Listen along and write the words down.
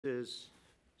Is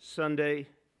Sunday,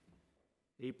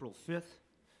 April 5th,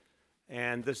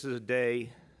 and this is a day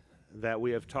that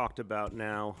we have talked about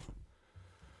now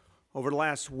over the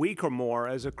last week or more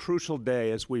as a crucial day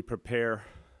as we prepare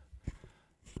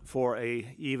for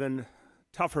a even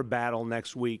tougher battle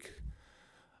next week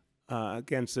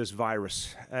against this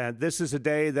virus. This is a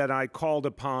day that I called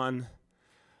upon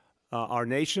our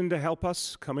nation to help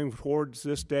us coming towards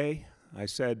this day. I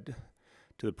said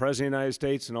to the President of the United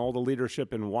States and all the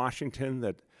leadership in Washington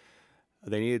that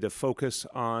they needed to focus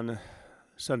on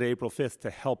Sunday, April 5th to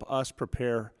help us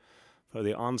prepare for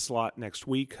the onslaught next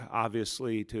week,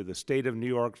 obviously to the state of New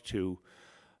York, to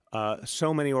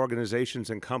so many organizations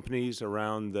and companies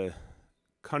around the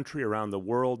country, around the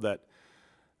world that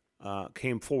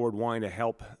came forward wanting to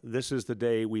help. This is the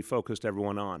day we focused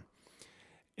everyone on.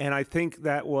 And I think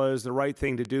that was the right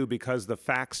thing to do because the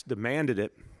facts demanded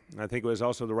it. I think it was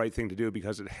also the right thing to do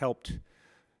because it helped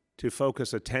to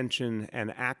focus attention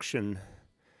and action.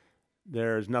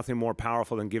 There's nothing more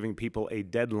powerful than giving people a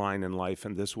deadline in life,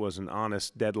 and this was an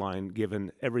honest deadline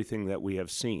given everything that we have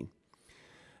seen.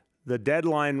 The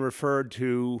deadline referred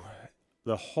to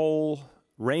the whole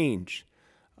range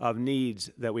of needs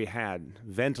that we had.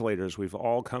 Ventilators, we've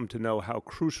all come to know how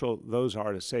crucial those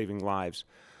are to saving lives.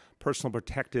 Personal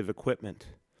protective equipment,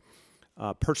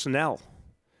 personnel,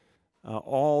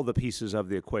 all the pieces of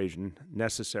the equation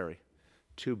necessary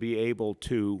to be able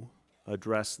to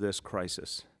address this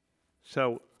crisis.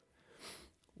 So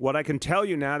what I can tell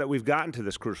you now that we've gotten to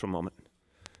this crucial moment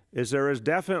is there is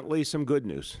definitely some good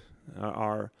news.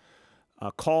 Our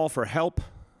call for help,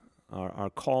 our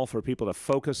call for people to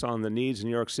focus on the needs in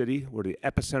New York City. We're the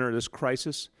epicenter of this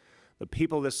crisis. The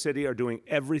people of this city are doing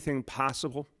everything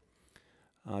possible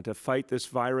to fight this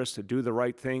virus, to do the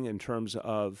right thing in terms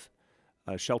of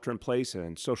shelter in place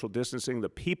and social distancing. The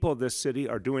people of this city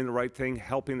are doing the right thing,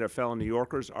 helping their fellow New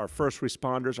Yorkers. Our first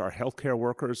responders, our healthcare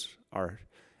workers are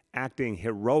acting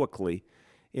heroically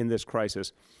in this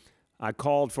crisis. I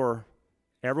called for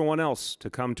everyone else to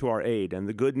come to our aid, and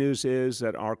the good news is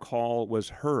that our call was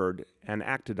heard and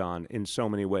acted on in so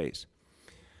many ways.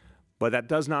 But that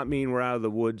does not mean we're out of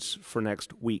the woods for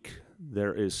next week.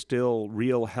 There is still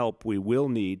real help we will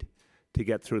need to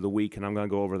get through the week, and I'm going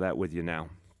to go over that with you now.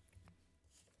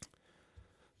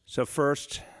 So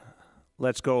first,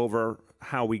 let's go over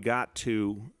how we got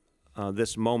to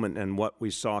this moment and what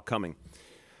we saw coming.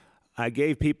 I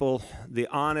gave people the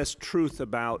honest truth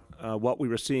about what we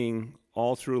were seeing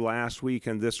all through last week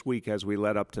and this week as we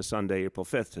led up to Sunday, April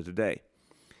 5th, to today.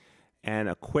 And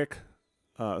a quick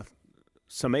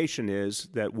summation is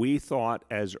that we thought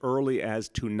as early as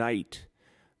tonight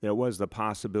there was the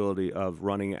possibility of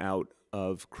running out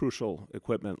of crucial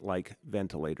equipment like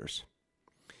ventilators.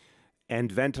 And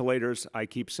ventilators, I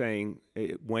keep saying,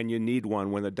 when you need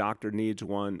one, when the doctor needs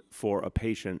one for a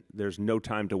patient, there's no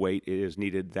time to wait. It is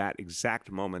needed that exact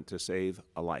moment to save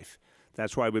a life.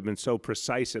 That's why we've been so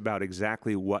precise about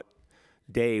exactly what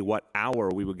day, what hour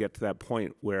we would get to that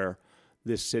point where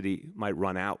this city might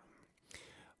run out.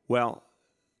 Well,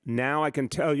 now I can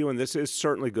tell you, and this is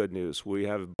certainly good news, we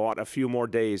have bought a few more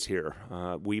days here.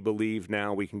 We believe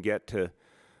now we can get to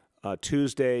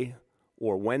Tuesday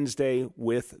or Wednesday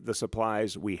with the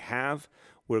supplies we have.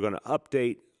 We're going to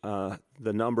update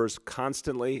the numbers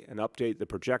constantly and update the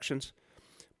projections.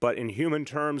 But in human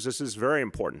terms, this is very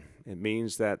important. It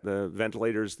means that the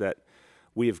ventilators that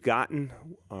we have gotten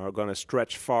are going to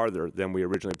stretch farther than we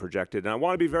originally projected. And I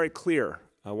want to be very clear.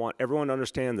 I want everyone to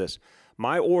understand this.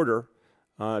 My order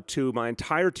to my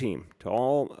entire team, to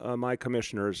all my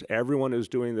commissioners, everyone who's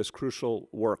doing this crucial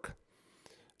work,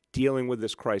 dealing with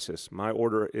this crisis, my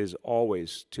order is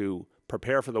always to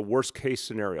prepare for the worst case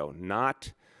scenario,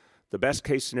 not the best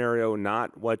case scenario,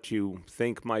 not what you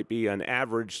think might be an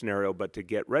average scenario, but to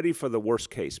get ready for the worst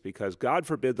case, because God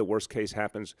forbid the worst case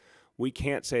happens. We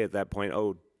can't say at that point,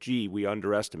 oh, gee, we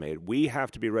underestimated. We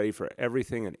have to be ready for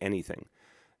everything and anything.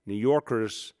 New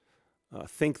Yorkers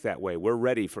think that way. We're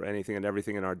ready for anything and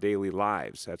everything in our daily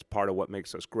lives. That's part of what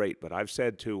makes us great. But I've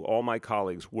said to all my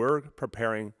colleagues, we're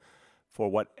preparing for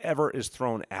whatever is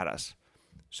thrown at us.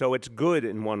 So it's good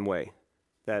in one way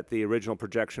that the original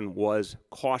projection was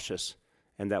cautious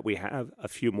and that we have a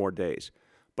few more days.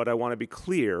 But I want to be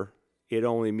clear, it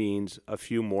only means a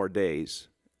few more days.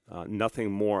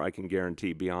 Nothing more I can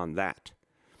guarantee beyond that.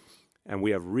 And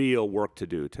we have real work to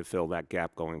do to fill that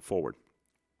gap going forward.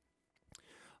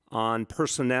 On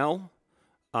personnel,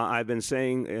 I've been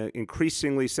saying,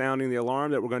 increasingly sounding the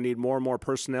alarm that we're going to need more and more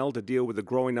personnel to deal with the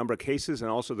growing number of cases and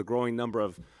also the growing number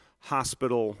of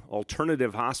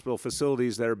alternative hospital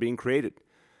facilities that are being created.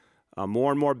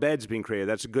 More and more beds being created.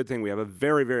 That's a good thing. We have a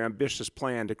very, very ambitious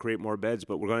plan to create more beds,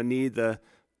 but we're going to need the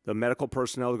medical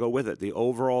personnel to go with it. The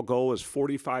overall goal is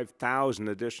 45,000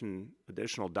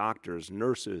 additional doctors,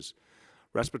 nurses,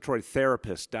 respiratory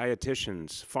therapists,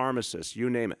 dietitians, pharmacists, you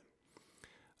name it.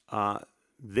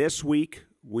 This week,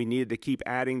 we needed to keep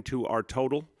adding to our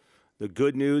total. The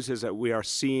good news is that we are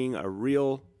seeing a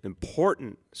real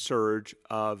important surge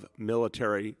of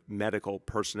military medical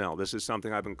personnel. This is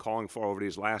something I've been calling for over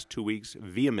these last 2 weeks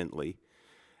vehemently,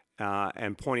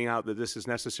 and pointing out that this is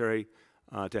necessary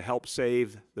to help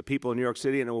save the people in New York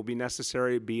City, and it will be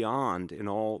necessary beyond in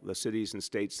all the cities and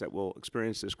states that will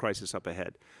experience this crisis up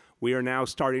ahead. We are now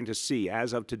starting to see,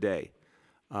 as of today,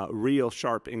 a real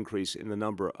sharp increase in the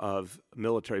number of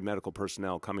military medical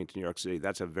personnel coming to New York City.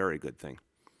 That's a very good thing.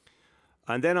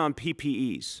 And then on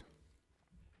PPEs,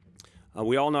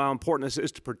 we all know how important this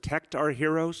is to protect our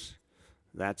heroes.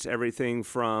 That's everything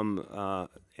from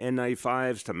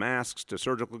N95s to masks to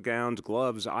surgical gowns,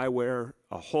 gloves, eyewear,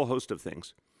 a whole host of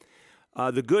things.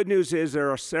 The good news is there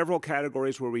are several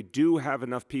categories where we do have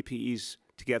enough PPEs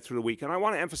to get through the week. And I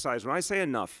want to emphasize, when I say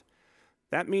enough,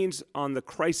 that means on the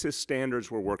crisis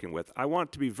standards we're working with. I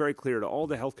want to be very clear to all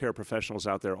the healthcare professionals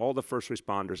out there, all the first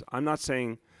responders. I'm not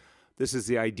saying this is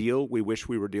the ideal we wish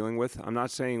we were dealing with. I'm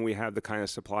not saying we have the kind of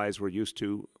supplies we're used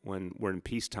to when we're in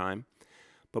peacetime.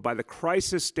 But by the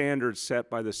crisis standards set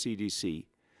by the CDC,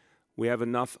 we have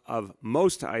enough of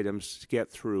most items to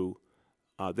get through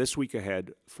this week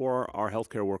ahead for our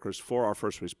healthcare workers, for our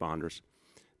first responders.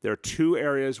 There are two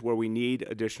areas where we need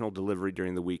additional delivery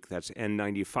during the week. That's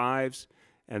N95s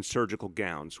and surgical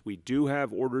gowns. We do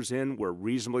have orders in. We're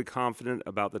reasonably confident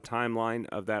about the timeline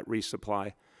of that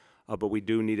resupply, but we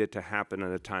do need it to happen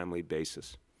on a timely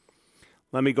basis.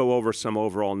 Let me go over some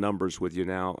overall numbers with you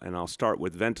now, and I'll start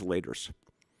with ventilators.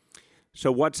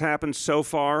 So what's happened so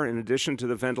far, in addition to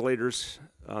the ventilators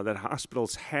that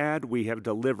hospitals had, we have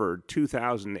delivered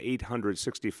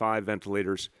 2,865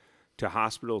 ventilators to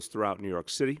hospitals throughout New York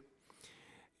City,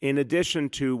 in addition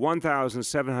to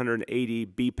 1,780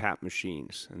 BPAP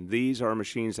machines. And these are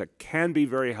machines that can be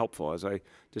very helpful. As I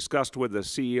discussed with the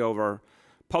CEO of our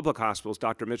public hospitals,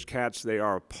 Dr. Mitch Katz, they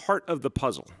are a part of the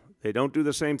puzzle. They don't do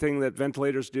the same thing that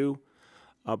ventilators do,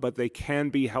 but they can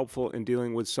be helpful in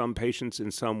dealing with some patients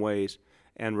in some ways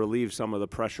and relieve some of the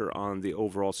pressure on the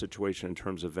overall situation in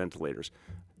terms of ventilators.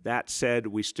 That said,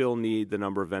 we still need the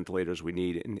number of ventilators we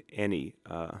need in any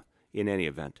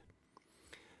event.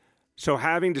 So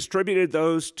having distributed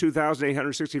those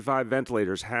 2,865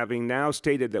 ventilators, having now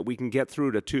stated that we can get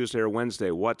through to Tuesday or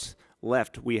Wednesday, what's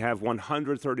left? We have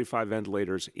 135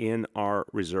 ventilators in our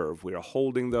reserve. We are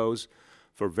holding those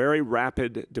for very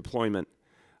rapid deployment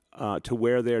to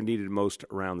where they're needed most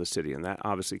around the city. And that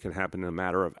obviously can happen in a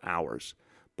matter of hours.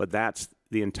 But that's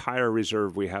the entire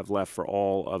reserve we have left for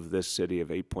all of this city of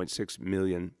 8.6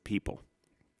 million people.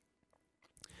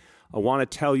 I want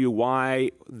to tell you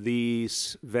why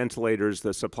these ventilators,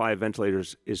 the supply of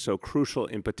ventilators, is so crucial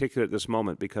in particular at this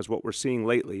moment, because what we're seeing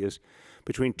lately is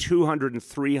between 200 and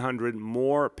 300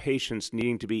 more patients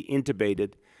needing to be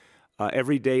intubated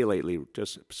every day lately,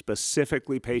 just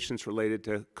specifically patients related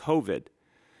to COVID.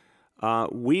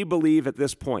 We believe at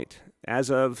this point,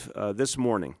 as of this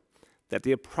morning, that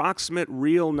the approximate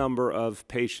real number of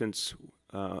patients,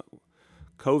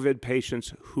 COVID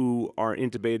patients who are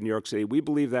intubated in New York City, we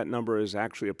believe that number is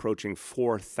actually approaching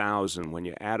 4,000 when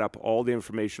you add up all the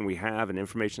information we have and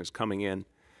information that's coming in.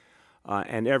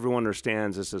 And everyone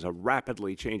understands this is a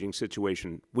rapidly changing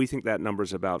situation. We think that number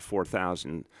is about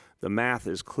 4,000. The math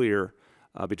is clear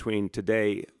between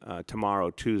today, tomorrow,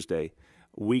 Tuesday.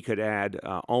 We could add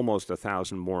almost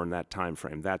 1,000 more in that time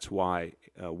frame. That's why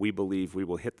we believe we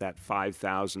will hit that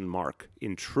 5,000 mark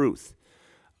in truth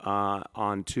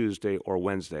on Tuesday or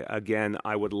Wednesday. Again,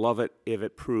 I would love it if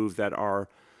it proved that our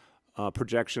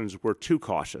projections were too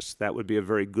cautious. That would be a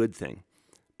very good thing.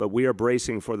 But we are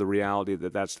bracing for the reality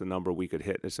that that's the number we could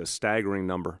hit. It's a staggering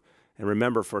number. And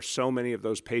remember, for so many of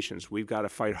those patients, we've got to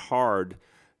fight hard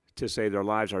to save their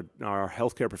lives. Our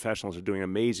healthcare professionals are doing an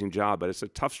amazing job, but it's a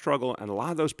tough struggle, and a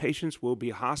lot of those patients will be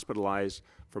hospitalized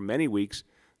for many weeks.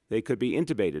 They could be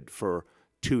intubated for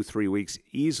 2-3 weeks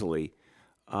easily.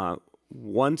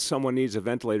 Once someone needs a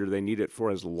ventilator, they need it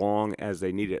for as long as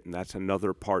they need it, and that's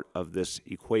another part of this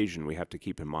equation we have to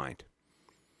keep in mind.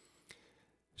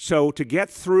 So to get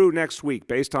through next week,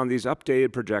 based on these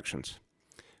updated projections,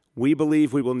 we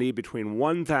believe we will need between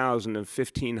 1,000 and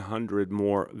 1,500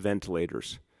 more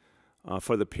ventilators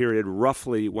for the period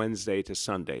roughly Wednesday to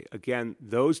Sunday. Again,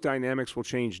 those dynamics will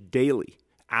change daily,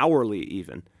 hourly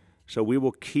even, so we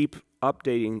will keep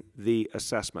updating the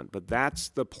assessment. But that's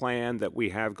the plan that we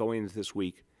have going into this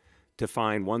week, to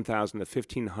find 1,000 to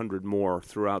 1,500 more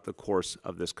throughout the course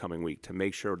of this coming week to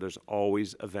make sure there's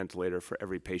always a ventilator for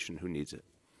every patient who needs it.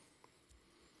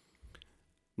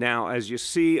 Now, as you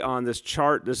see on this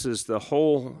chart, this is the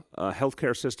whole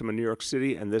healthcare system in New York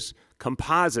City, and this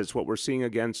composites what we're seeing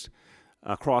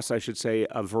across, I should say,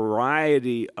 a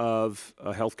variety of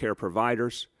healthcare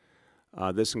providers.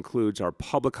 This includes our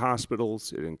public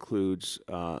hospitals. It includes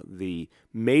the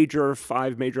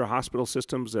five major hospital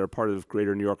systems that are part of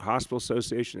Greater New York Hospital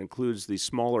Association. It includes the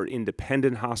smaller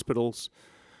independent hospitals.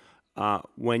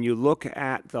 When you look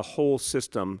at the whole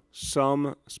system,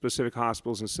 some specific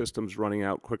hospitals and systems running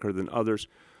out quicker than others,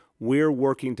 we're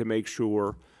working to make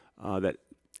sure that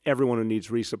everyone who needs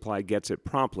resupply gets it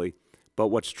promptly. But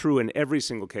what's true in every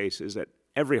single case is that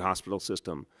every hospital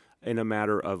system, in a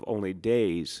matter of only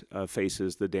days,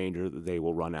 faces the danger that they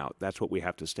will run out. That's what we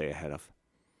have to stay ahead of.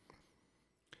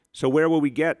 So where will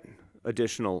we get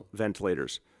additional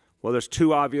ventilators? Well, there's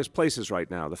two obvious places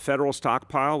right now. The federal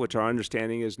stockpile, which our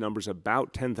understanding is numbers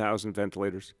about 10,000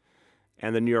 ventilators,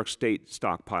 and the New York State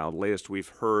stockpile. The latest we've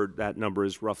heard, that number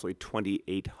is roughly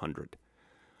 2,800.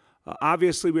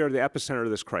 Obviously, we are the epicenter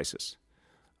of this crisis.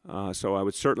 So I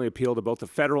would certainly appeal to both the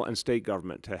federal and state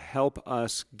government to help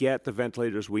us get the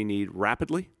ventilators we need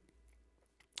rapidly.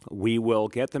 We will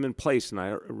get them in place, and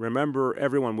I remember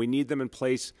everyone, we need them in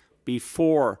place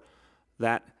before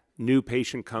that new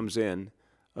patient comes in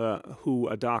who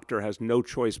a doctor has no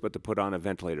choice but to put on a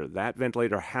ventilator. That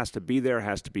ventilator has to be there,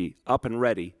 has to be up and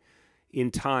ready in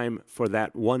time for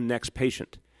that one next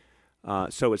patient.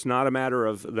 So it's not a matter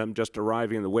of them just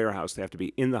arriving in the warehouse. They have to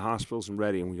be in the hospitals and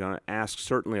ready. And we're going to ask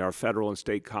certainly our federal and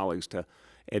state colleagues to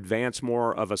advance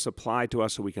more of a supply to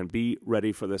us so we can be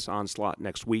ready for this onslaught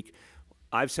next week.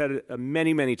 I've said it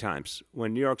many, many times.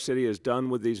 When New York City is done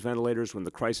with these ventilators, when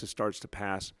the crisis starts to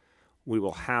pass, we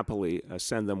will happily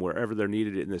send them wherever they're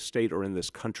needed in this state or in this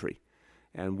country.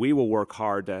 And we will work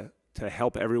hard to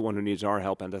help everyone who needs our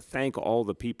help and to thank all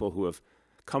the people who have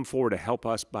come forward to help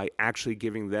us by actually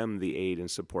giving them the aid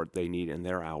and support they need in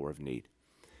their hour of need.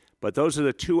 But those are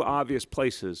the two obvious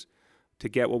places to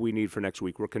get what we need for next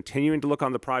week. We're continuing to look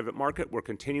on the private market. We're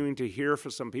continuing to hear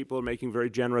from some people who are making very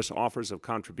generous offers of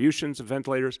contributions of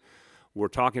ventilators. We're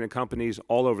talking to companies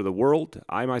all over the world.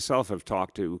 I myself have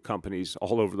talked to companies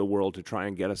all over the world to try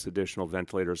and get us additional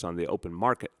ventilators on the open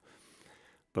market.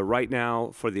 But right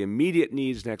now, for the immediate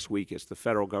needs next week, it's the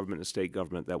federal government and state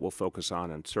government that we'll focus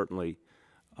on, and certainly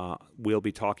we'll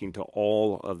be talking to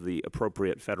all of the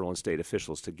appropriate federal and state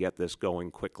officials to get this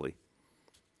going quickly.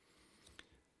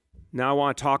 Now I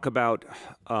want to talk about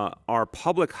our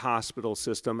public hospital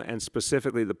system and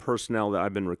specifically the personnel that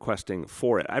I've been requesting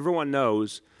for it. Everyone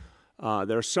knows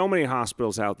there are so many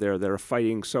hospitals out there that are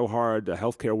fighting so hard, the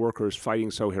healthcare workers fighting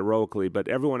so heroically, but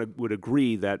everyone would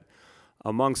agree that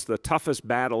amongst the toughest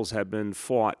battles have been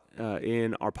fought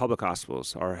in our public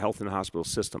hospitals, our health and hospital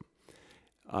system.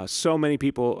 So many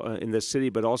people in this city,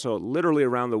 but also literally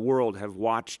around the world, have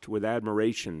watched with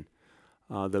admiration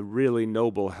the really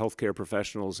noble healthcare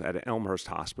professionals at Elmhurst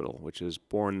Hospital, which has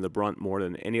borne the brunt more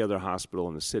than any other hospital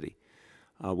in the city.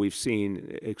 We've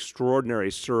seen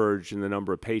extraordinary surge in the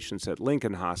number of patients at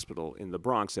Lincoln Hospital in the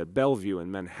Bronx, at Bellevue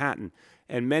in Manhattan,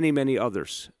 and many, many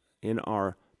others in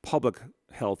our public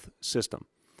health system.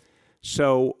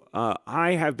 So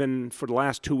I have been, for the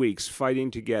last 2 weeks,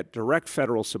 fighting to get direct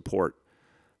federal support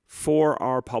for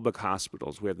our public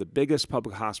hospitals. We have the biggest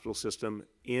public hospital system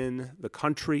in the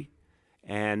country,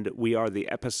 and we are the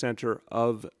epicenter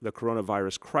of the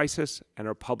coronavirus crisis, and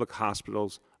our public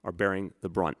hospitals are bearing the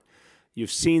brunt.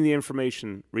 You've seen the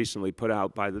information recently put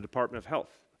out by the Department of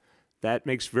Health. That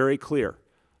makes very clear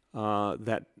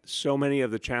that so many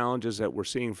of the challenges that we're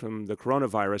seeing from the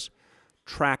coronavirus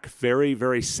track very,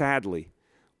 very sadly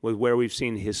with where we've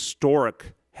seen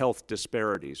historic health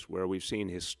disparities, where we've seen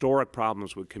historic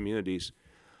problems with communities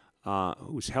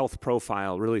whose health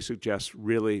profile really suggests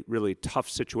really, really tough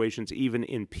situations, even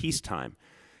in peacetime.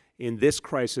 In this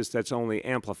crisis, that's only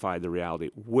amplified the reality.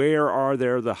 Where are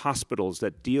there the hospitals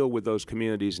that deal with those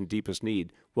communities in deepest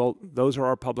need? Well, those are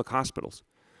our public hospitals.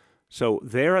 So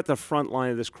they're at the front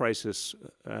line of this crisis,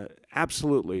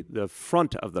 absolutely the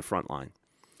front of the front line.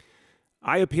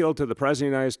 I appealed to the President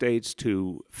of the United States,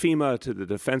 to FEMA, to the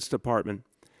Defense Department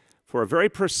for a very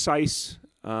precise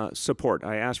support.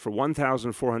 I asked for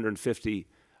 1,450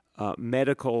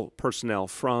 medical personnel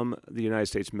from the United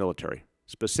States military.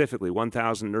 Specifically,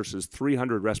 1,000 nurses,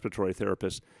 300 respiratory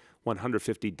therapists,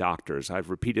 150 doctors. I've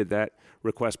repeated that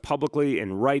request publicly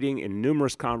in writing in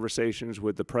numerous conversations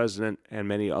with the President and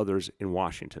many others in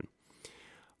Washington.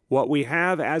 What we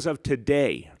have as of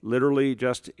today, literally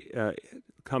just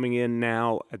coming in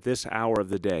now at this hour of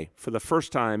the day. For the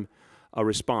first time, a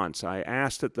response. I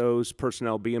asked that those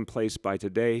personnel be in place by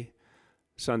today,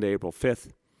 Sunday, April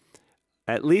 5th.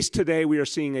 At least today we are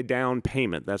seeing a down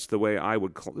payment. That's the way I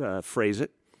would phrase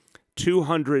it.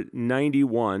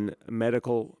 291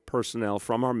 medical personnel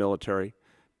from our military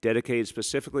dedicated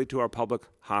specifically to our public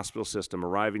hospital system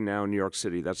arriving now in New York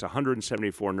City. That's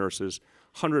 174 nurses,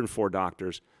 104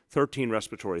 doctors, 13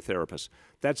 respiratory therapists.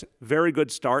 That's a very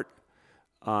good start.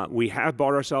 We have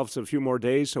bought ourselves a few more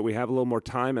days, so we have a little more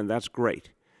time, and that's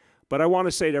great. But I want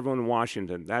to say to everyone in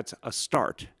Washington, that's a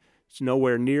start. It's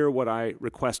nowhere near what I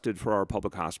requested for our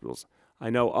public hospitals. I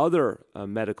know other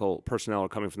medical personnel are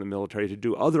coming from the military to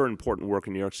do other important work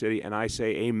in New York City, and I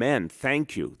say amen,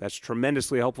 thank you. That's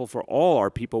tremendously helpful for all our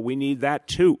people. We need that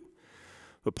too.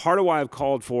 But part of why I've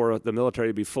called for the military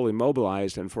to be fully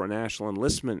mobilized and for a national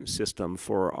enlistment system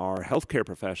for our healthcare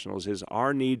professionals is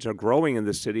our needs are growing in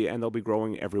this city, and they'll be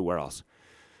growing everywhere else.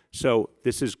 So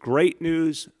this is great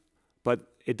news, but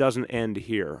it doesn't end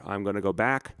here. I'm going to go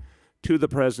back to the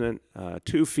President,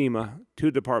 to FEMA, to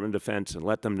the Department of Defense, and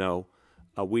let them know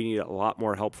we need a lot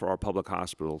more help for our public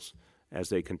hospitals as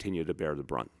they continue to bear the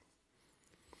brunt.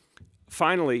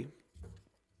 Finally,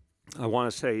 I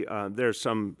want to say there's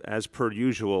some, as per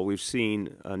usual, we've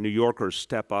seen New Yorkers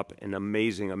step up in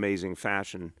amazing, amazing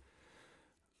fashion.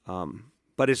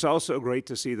 But it's also great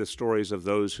to see the stories of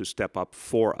those who step up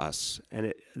for us.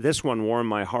 And this one warmed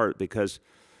my heart because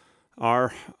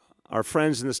our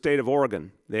friends in the state of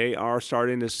Oregon, they are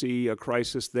starting to see a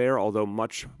crisis there, although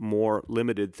much more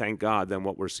limited, thank God, than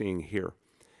what we're seeing here.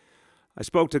 I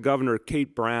spoke to Governor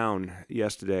Kate Brown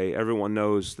yesterday. Everyone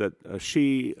knows that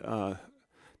she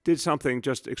did something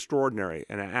just extraordinary,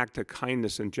 an act of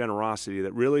kindness and generosity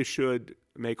that really should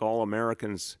make all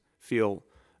Americans feel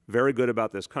very good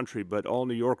about this country, but all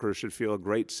New Yorkers should feel a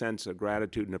great sense of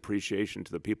gratitude and appreciation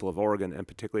to the people of Oregon, and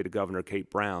particularly to Governor Kate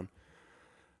Brown,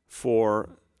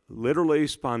 for literally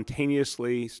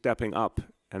spontaneously stepping up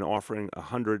and offering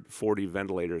 140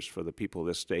 ventilators for the people of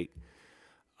this state.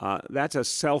 That's a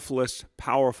selfless,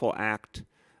 powerful act.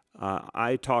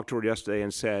 I talked to her yesterday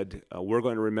and said, we're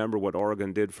going to remember what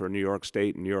Oregon did for New York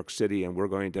State and New York City, and we're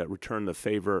going to return the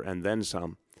favor and then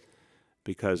some,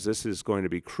 because this is going to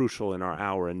be crucial in our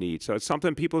hour of need. So it's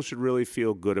something people should really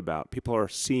feel good about. People are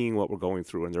seeing what we're going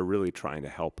through, and they're really trying to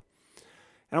help.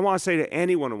 And I want to say to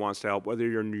anyone who wants to help, whether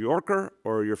you're a New Yorker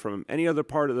or you're from any other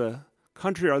part of the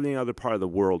country or any other part of the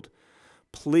world,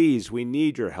 please, we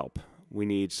need your help. We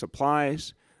need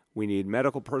supplies. We need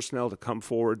medical personnel to come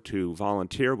forward to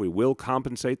volunteer. We will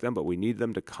compensate them, but we need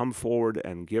them to come forward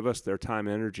and give us their time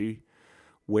and energy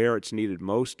where it's needed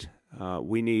most.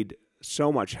 We need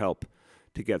so much help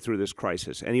to get through this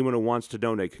crisis. Anyone who wants to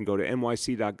donate can go to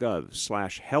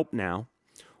nyc.gov/helpnow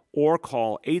or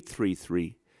call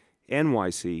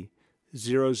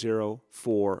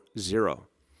 833-NYC-0040.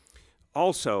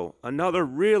 Also, another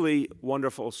really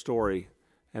wonderful story,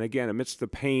 and again, amidst the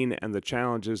pain and the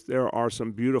challenges, there are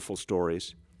some beautiful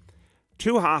stories.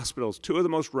 Two hospitals, two of the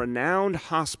most renowned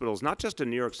hospitals, not just in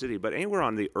New York City, but anywhere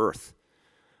on the earth,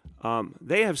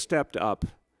 they have stepped up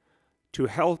to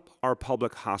help our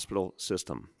public hospital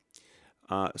system.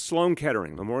 Sloan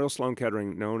Kettering, Memorial Sloan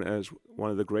Kettering, known as one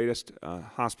of the greatest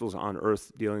hospitals on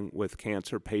earth dealing with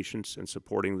cancer patients and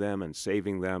supporting them and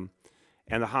saving them,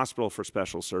 and the Hospital for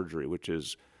Special Surgery, which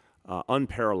is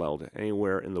unparalleled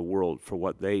anywhere in the world for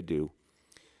what they do.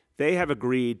 They have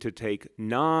agreed to take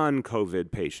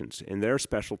non-COVID patients in their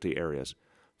specialty areas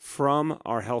from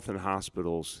our health and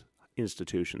hospitals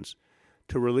institutions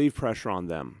to relieve pressure on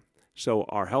them, so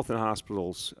our health and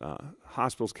hospitals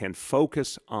can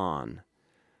focus on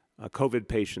COVID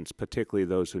patients, particularly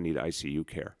those who need ICU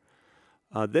care.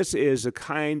 This is a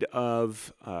kind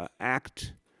of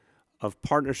act of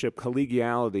partnership,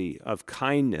 collegiality, of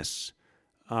kindness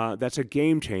that's a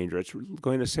game changer. It's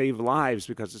going to save lives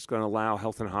because it's going to allow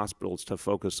health and hospitals to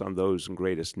focus on those in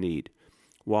greatest need,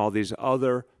 while these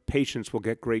other patients will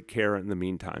get great care in the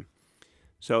meantime.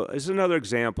 So this is another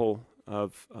example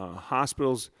of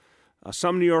hospitals.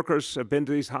 Some New Yorkers have been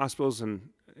to these hospitals, and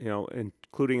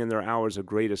including in their hours of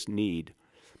greatest need.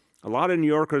 A lot of New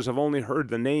Yorkers have only heard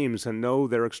the names and know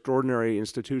they're extraordinary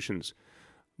institutions,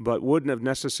 but wouldn't have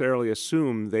necessarily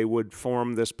assumed they would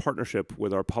form this partnership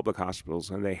with our public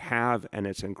hospitals, and they have, and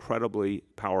it's incredibly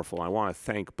powerful. I want to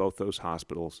thank both those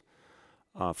hospitals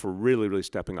for really, really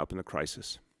stepping up in the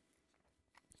crisis.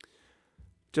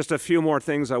 Just a few more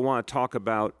things I want to talk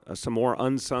about, some more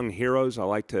unsung heroes. I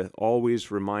like to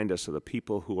always remind us of the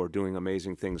people who are doing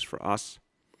amazing things for us.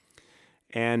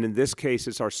 And in this case,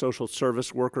 it's our social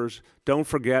service workers. Don't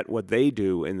forget what they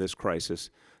do in this crisis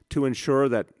to ensure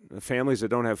that families that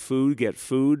don't have food get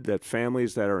food, that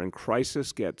families that are in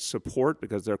crisis get support,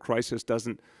 because their crisis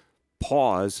doesn't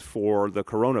pause for the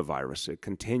coronavirus. It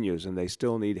continues, and they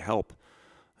still need help.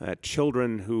 That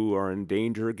children who are in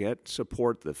danger get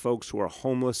support, the folks who are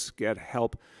homeless get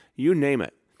help, you name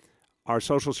it. Our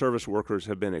social service workers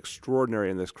have been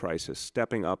extraordinary in this crisis,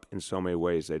 stepping up in so many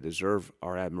ways. They deserve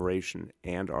our admiration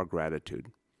and our gratitude.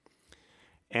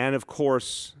 And of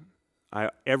course,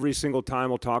 every single time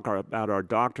we'll talk about our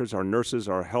doctors, our nurses,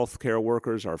 our healthcare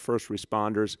workers, our first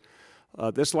responders.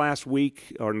 This last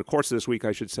week, or in the course of this week,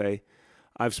 I should say,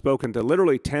 I've spoken to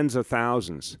literally tens of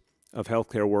thousands of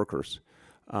healthcare workers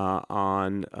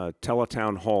on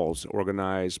teletown halls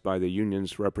organized by the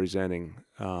unions representing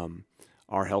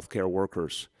our healthcare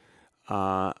workers.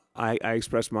 I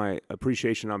expressed my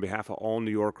appreciation on behalf of all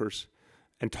New Yorkers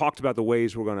and talked about the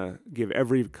ways we're going to give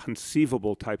every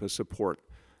conceivable type of support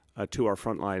to our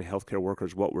frontline healthcare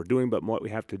workers, what we're doing, but what we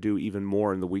have to do even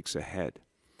more in the weeks ahead.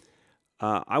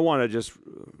 I want to just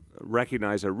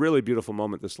recognize a really beautiful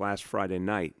moment this last Friday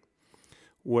night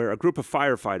where a group of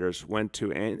firefighters went to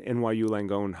NYU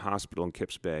Langone Hospital in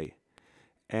Kips Bay.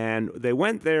 And they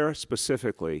went there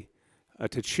specifically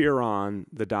to cheer on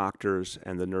the doctors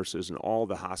and the nurses and all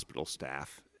the hospital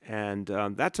staff. And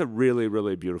that's a really,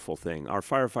 really beautiful thing. Our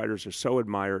firefighters are so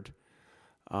admired.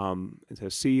 To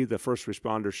see the first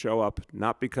responders show up,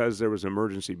 not because there was an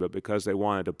emergency, but because they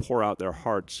wanted to pour out their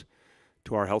hearts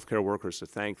to our healthcare workers to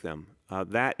thank them.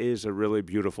 That is a really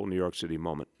beautiful New York City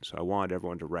moment. So I wanted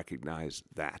everyone to recognize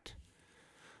that.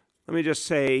 Let me just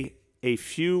say a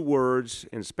few words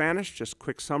in Spanish, just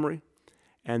quick summary,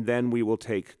 and then we will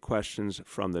take questions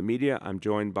from the media. I'm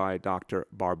joined by Dr.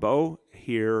 Barbeau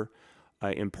here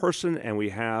in person, and we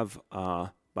have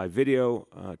by video,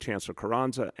 Chancellor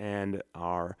Carranza and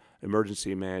our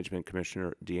Emergency Management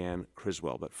Commissioner, Deanne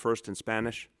Criswell. But first in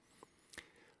Spanish.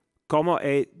 Como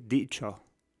he dicho,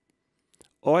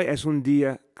 hoy es un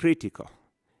día crítico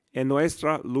en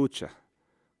nuestra lucha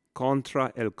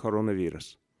contra el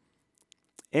coronavirus.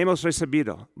 Hemos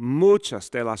recibido muchas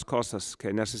de las cosas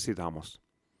que necesitamos,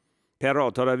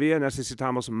 pero todavía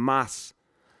necesitamos más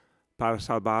para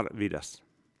salvar vidas.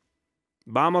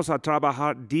 Vamos a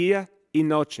trabajar día y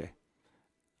noche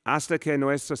hasta que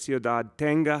nuestra ciudad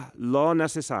tenga lo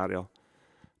necesario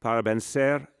para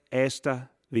vencer este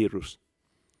virus.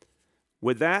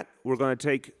 With that, we're going to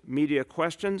take media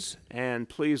questions, and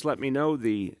please let me know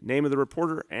the name of the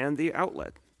reporter and the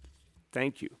outlet.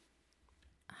 Thank you.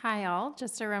 Hi, all.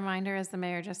 Just a reminder, as the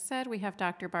mayor just said, we have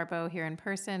Dr. Barbeau here in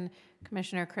person,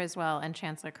 Commissioner Criswell, and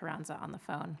Chancellor Carranza on the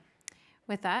phone.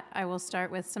 With that, I will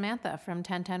start with Samantha from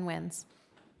 1010 Wins.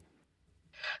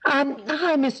 Hi,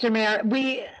 Mr. Mayor.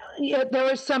 There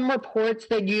were some reports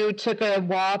that you took a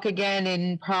walk again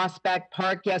in Prospect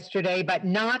Park yesterday, but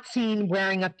not seen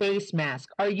wearing a face mask.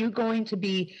 Are you going to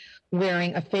be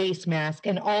wearing a face mask?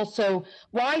 And also,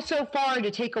 why so far to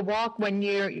take a walk when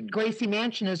your Gracie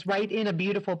Mansion is right in a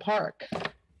beautiful park?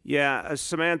 Yeah,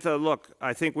 Samantha, look,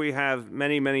 I think we have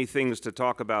many, many things to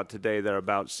talk about today that are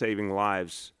about saving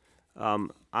lives.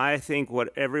 I think what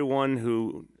everyone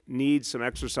who needs some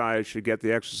exercise should get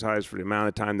the exercise for the amount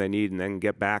of time they need and then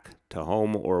get back to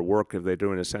home or work if they're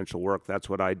doing essential work. That's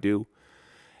what I do.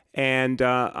 And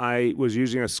I was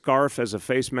using a scarf as a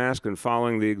face mask and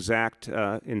following the exact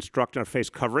instruction, face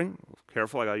covering.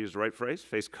 Careful, I got to use the right phrase.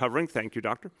 Face covering. Thank you,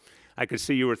 doctor. I could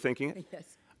see you were thinking it.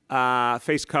 Yes.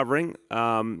 Face covering,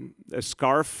 a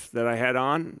scarf that I had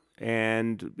on,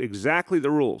 and exactly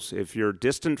the rules. If you're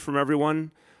distant from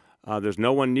everyone, there's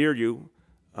no one near you,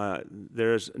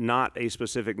 there's not a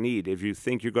specific need. If you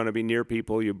think you're going to be near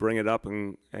people, you bring it up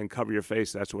and cover your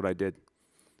face. That's what I did.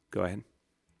 Go ahead.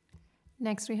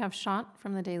 Next, we have Shant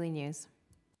from the Daily News.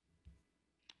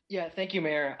 Yeah, thank you,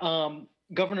 Mayor.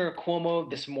 Governor Cuomo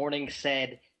this morning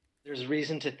said there's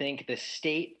reason to think the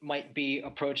state might be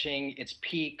approaching its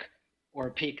peak, or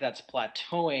a peak that's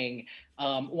plateauing.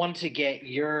 Wanted to get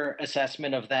your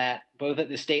assessment of that, both at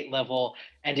the state level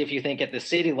and if you think at the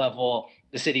city level,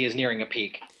 the city is nearing a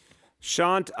peak.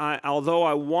 Shant, although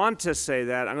I want to say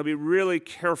that, I'm going to be really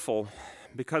careful,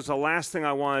 because the last thing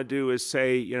I want to do is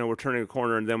say, you know, we're turning a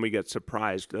corner and then we get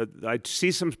surprised. I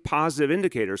see some positive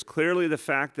indicators. Clearly, the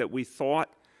fact that we thought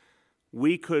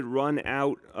we could run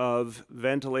out of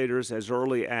ventilators as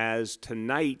early as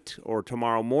tonight or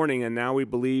tomorrow morning, and now we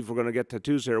believe we're going to get to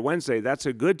Tuesday or Wednesday, that's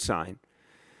a good sign.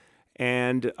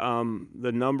 And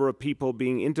the number of people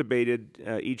being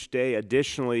intubated each day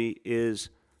additionally is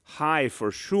high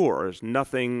for sure. There's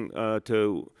nothing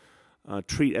to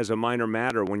treat as a minor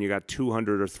matter when you got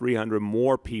 200 or 300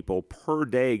 more people per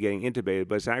day getting intubated,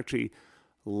 but it's actually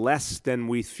less than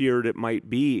we feared it might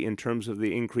be in terms of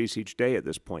the increase each day at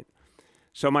this point.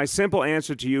 So my simple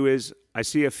answer to you is I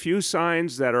see a few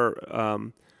signs that are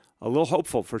a little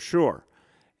hopeful for sure.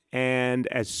 And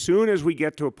as soon as we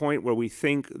get to a point where we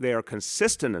think they are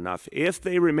consistent enough, if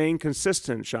they remain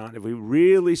consistent, Sean, if we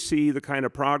really see the kind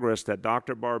of progress that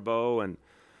Dr. Barbeau and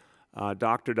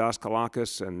Dr.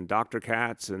 Daskalakis and Dr.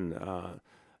 Katz and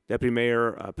Deputy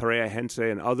Mayor Perea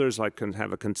Hense and others can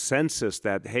have a consensus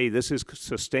that, hey, this is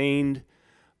sustained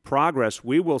progress,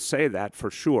 we will say that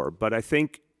for sure. But I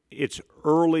think it's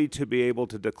early to be able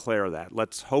to declare that.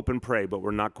 Let's hope and pray, but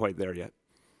we're not quite there yet.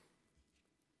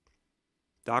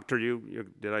 Doctor,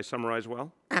 did I summarize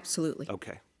well? Absolutely.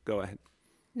 Okay, go ahead.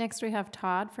 Next, we have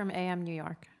Todd from AM New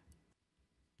York.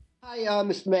 Hi,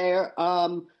 Mr. Mayor.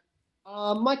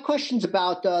 My question's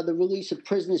about the release of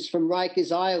prisoners from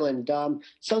Rikers Island.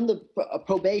 Some of the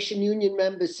probation union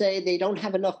members say they don't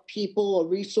have enough people or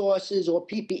resources or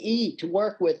PPE to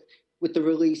work with the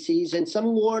releasees, and some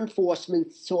law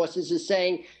enforcement sources are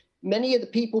saying many of the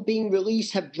people being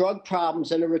released have drug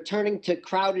problems and are returning to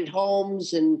crowded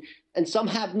homes, and some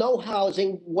have no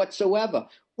housing whatsoever.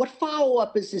 What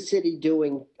follow-up is the city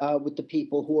doing with the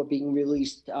people who are being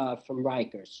released from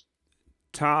Rikers?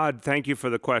 Todd, thank you for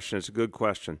the question. It's a good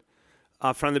question.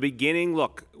 From the beginning,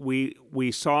 look,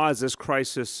 we saw as this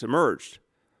crisis emerged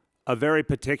a very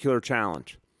particular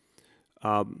challenge.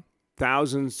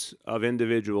 Thousands of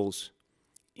individuals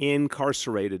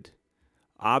incarcerated,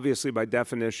 obviously by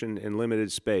definition in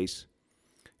limited space.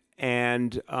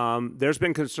 And there's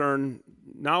been concern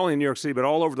not only in New York City, but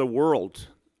all over the world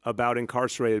about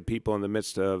incarcerated people in the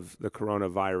midst of the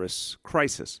coronavirus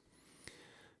crisis.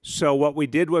 So what we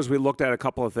did was we looked at a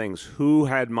couple of things. Who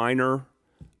had minor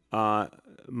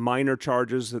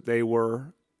charges that they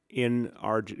were in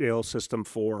our jail system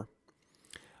for?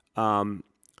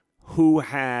 Who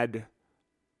had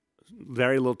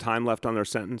very little time left on their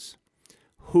sentence?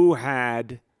 Who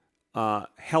had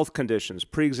health conditions,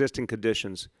 pre-existing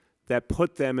conditions that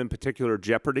put them in particular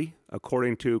jeopardy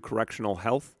according to correctional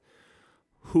health?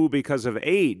 Who, because of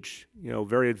age,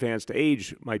 very advanced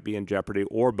age, might be in jeopardy,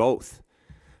 or both.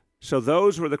 So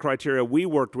those were the criteria we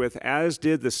worked with, as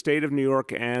did the state of New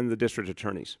York and the district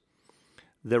attorneys.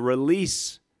 The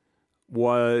release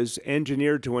was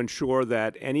engineered to ensure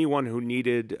that anyone who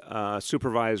needed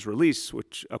supervised release,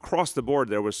 which across the board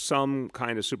there was some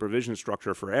kind of supervision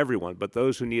structure for everyone, but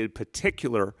those who needed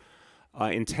particular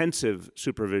intensive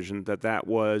supervision, that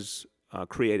was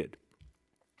created.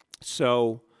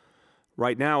 So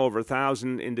right now, over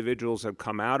 1,000 individuals have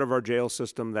come out of our jail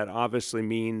system. That obviously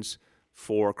means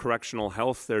for correctional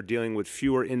health, they're dealing with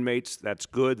fewer inmates. That's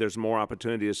good. There's more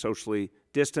opportunity to socially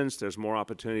distance. There's more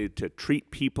opportunity to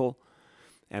treat people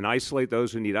and isolate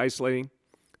those who need isolating.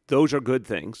 Those are good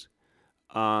things.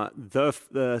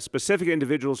 The specific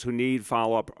individuals who need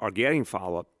follow-up are getting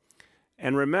follow-up.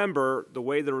 And remember, the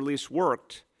way the release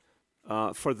worked,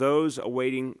 for those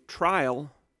awaiting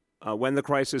trial, when the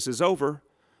crisis is over,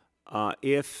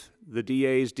 if the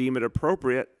DAs deem it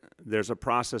appropriate, there's a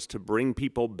process to bring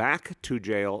people back to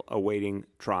jail awaiting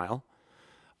trial.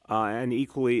 And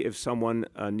equally, if someone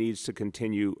needs to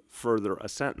continue further a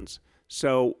sentence.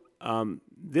 So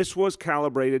this was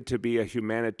calibrated to be a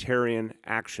humanitarian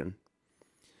action.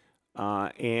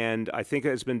 And I think it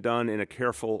has been done in a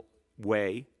careful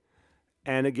way.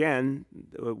 And again,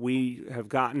 we have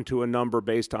gotten to a number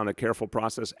based on a careful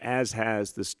process, as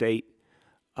has the state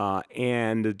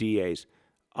and the DAs.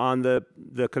 On the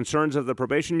concerns of the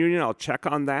probation union, I'll check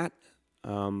on that.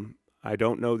 I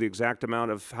don't know the exact amount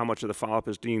of how much of the follow-up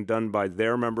is being done by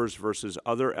their members versus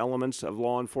other elements of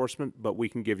law enforcement, but we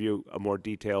can give you a more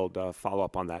detailed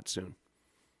follow-up on that soon.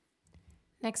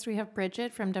 Next, we have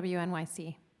Bridget from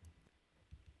WNYC.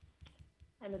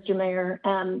 Hi, Mr. Mayor.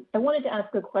 I wanted to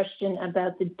ask a question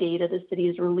about the data the city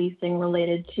is releasing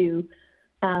related to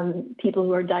people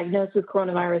who are diagnosed with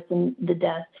coronavirus and the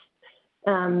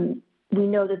deaths. We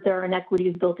know that there are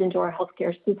inequities built into our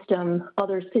healthcare system.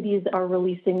 Other cities are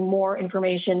releasing more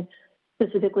information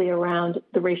specifically around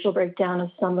the racial breakdown of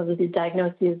some of the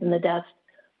diagnoses and the deaths.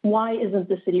 Why isn't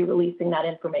the city releasing that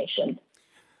information?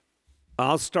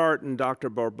 I'll start and Dr.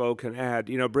 Barbeau can add.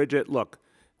 Bridget, look,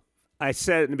 I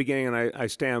said it in the beginning and I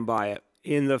stand by it.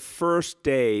 In the first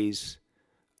days,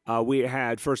 we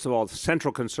had, first of all, the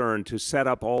central concern to set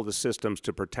up all the systems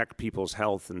to protect people's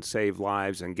health and save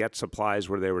lives and get supplies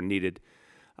where they were needed.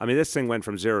 I mean, this thing went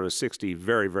from 0 to 60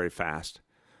 very, very fast.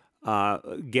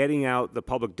 Getting out the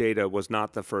public data was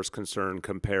not the first concern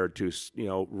compared to,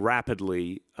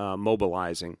 rapidly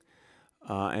mobilizing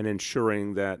and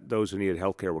ensuring that those who needed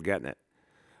health care were getting it.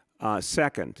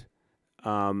 Second,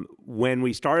 When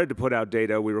we started to put out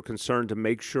data, we were concerned to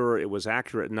make sure it was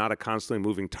accurate and not a constantly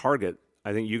moving target.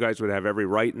 I think you guys would have every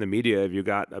right in the media if you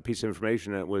got a piece of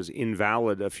information that was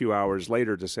invalid a few hours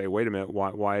later to say, wait a minute,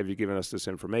 why have you given us this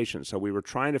information? So we were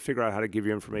trying to figure out how to give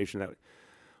you information that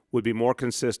would be more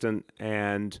consistent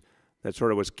and that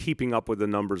sort of was keeping up with the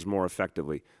numbers more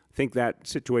effectively. I think that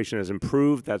situation has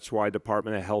improved. That's why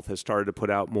Department of Health has started to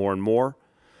put out more and more.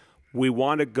 We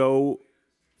want to go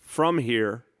from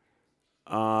here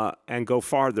and go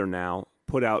farther now,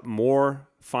 put out more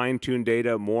fine-tuned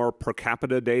data, more per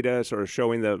capita data, sort of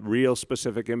showing the real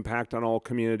specific impact on all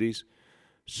communities,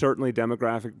 certainly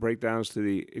demographic breakdowns to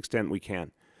the extent we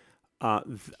can.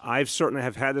 I've certainly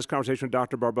have had this conversation with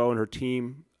Dr. Barbeau and her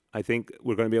team. I think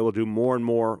we're going to be able to do more and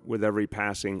more with every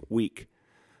passing week.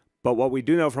 But what we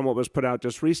do know from what was put out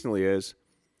just recently is,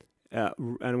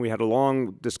 and we had a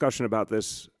long discussion about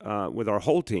this with our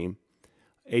whole team,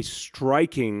 a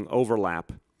striking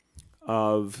overlap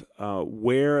of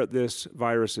where this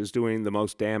virus is doing the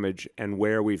most damage and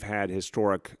where we've had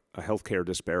historic healthcare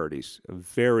disparities. A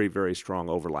very, very strong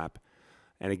overlap.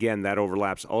 And again, that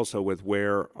overlaps also with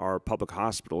where our public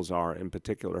hospitals are in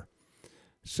particular.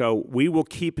 So we will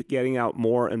keep getting out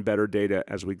more and better data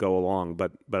as we go along,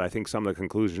 but I think some of the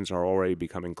conclusions are already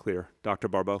becoming clear. Dr.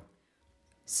 Barbeau?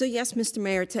 So yes, Mr.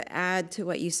 Mayor, to add to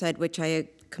what you said, which I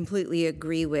completely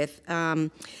agree with, I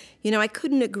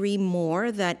couldn't agree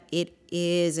more that it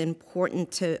is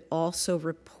important to also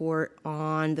report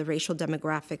on the racial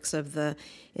demographics of the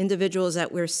individuals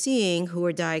that we're seeing who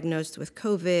are diagnosed with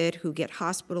COVID, who get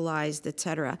hospitalized, et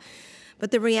cetera. But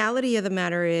the reality of the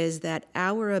matter is that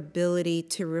our ability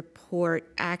to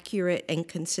report accurate and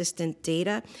consistent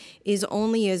data is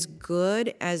only as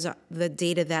good as the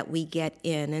data that we get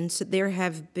in. And so there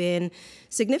have been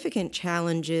significant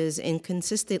challenges in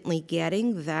consistently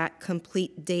getting that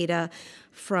complete data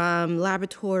from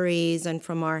laboratories and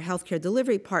from our healthcare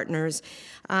delivery partners.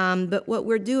 But what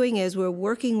we're doing is we're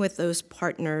working with those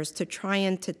partners to try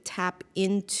and to tap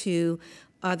into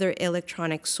other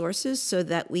electronic sources so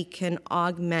that we can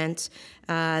augment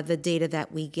the data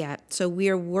that we get. So we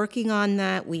are working on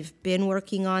that. We've been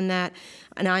working on that.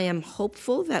 And I am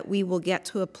hopeful that we will get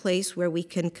to a place where we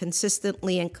can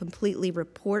consistently and completely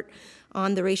report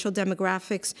on the racial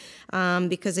demographics,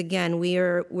 because again,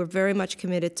 we're very much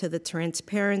committed to the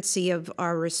transparency of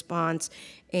our response,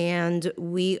 and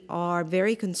we are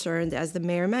very concerned, as the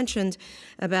mayor mentioned,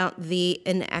 about the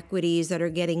inequities that are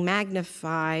getting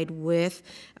magnified with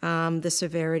the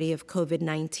severity of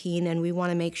COVID-19, and we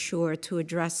want to make sure to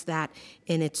address that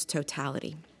in its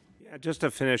totality. Yeah, just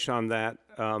to finish on that,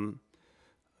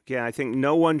 again, I think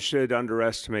no one should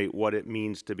underestimate what it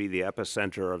means to be the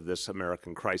epicenter of this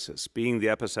American crisis. Being the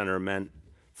epicenter meant,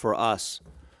 for us,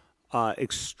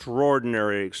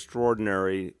 extraordinary,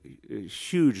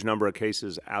 huge number of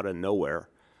cases out of nowhere.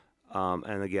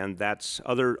 And again, that's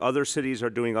other cities are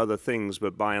doing other things,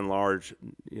 but by and large,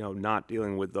 not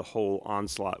dealing with the whole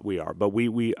onslaught we are. But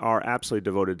we are absolutely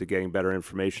devoted to getting better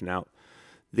information out.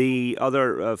 The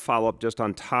other follow-up just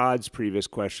on Todd's previous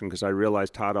question, because I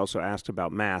realized Todd also asked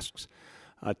about masks.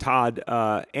 Todd,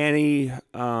 any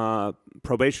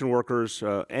probation workers,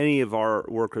 any of our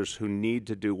workers who need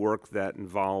to do work that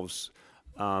involves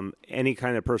any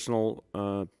kind of personal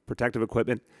protective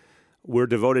equipment, we're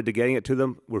devoted to getting it to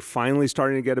them. We're finally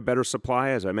starting to get a better supply.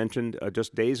 As I mentioned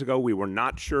just days ago, we were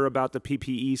not sure about the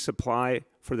PPE supply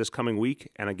for this coming week.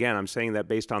 And again, I'm saying that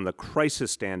based on the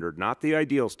crisis standard, not the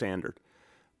ideal standard,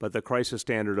 but the crisis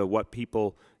standard of what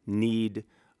people need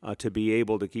to be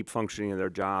able to keep functioning in their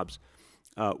jobs.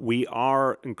 We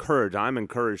are encouraged, I'm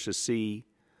encouraged to see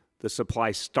the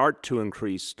supply start to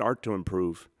increase, start to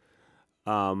improve.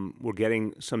 We're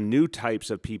getting some new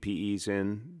types of PPEs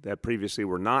in that previously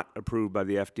were not approved by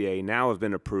the FDA, now have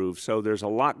been approved. So there's a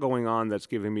lot going on that's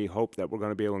giving me hope that we're going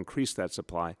to be able to increase that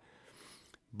supply.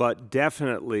 But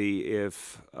definitely,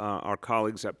 if our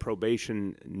colleagues at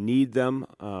probation need them,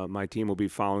 my team will be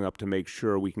following up to make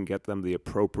sure we can get them the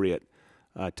appropriate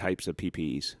types of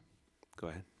PPEs. Go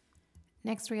ahead.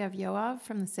 Next, we have Yoav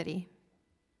from the city.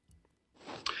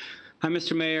 Hi,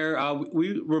 Mr. Mayor.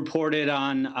 We reported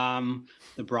on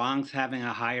the Bronx having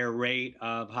a higher rate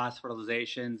of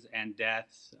hospitalizations and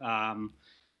deaths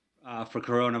for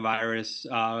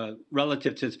coronavirus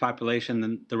relative to its population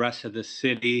than the rest of the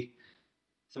city.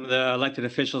 Some of the elected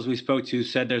officials we spoke to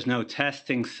said there's no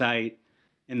testing site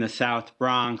in the South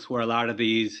Bronx where a lot of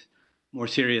these more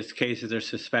serious cases are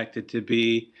suspected to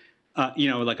be,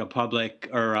 like a public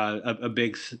or a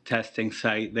big testing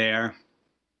site there.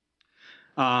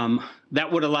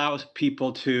 That would allow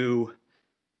people to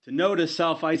know to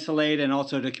self-isolate and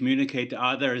also to communicate to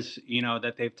others,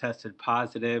 that they've tested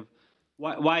positive.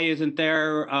 Why isn't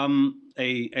there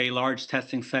a large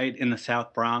testing site in the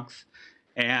South Bronx?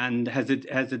 And has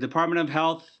the Department of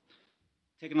Health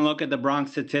taken a look at the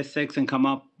Bronx statistics and come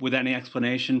up with any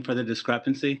explanation for the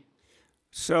discrepancy?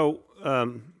 So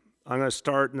I'm going to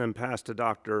start and then pass to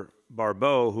Dr.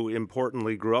 Barbeau, who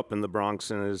importantly grew up in the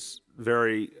Bronx and is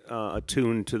very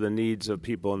attuned to the needs of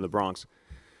people in the Bronx.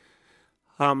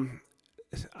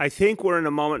 I think we're in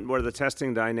a moment where the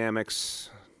testing dynamics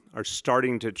are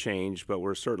starting to change, but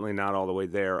we're certainly not all the way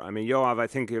there. I mean, Yoav, I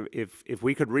think if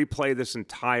we could replay this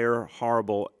entire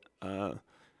horrible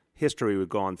history we've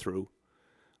gone through,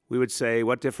 we would say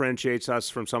what differentiates us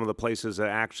from some of the places that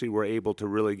actually were able to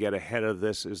really get ahead of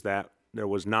this is that there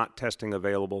was not testing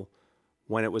available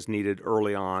when it was needed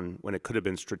early on, when it could have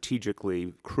been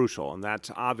strategically crucial. And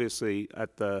that's obviously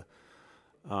at the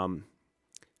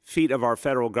feet of our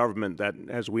federal government that,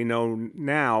 as we know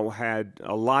now, had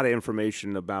a lot of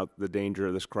information about the danger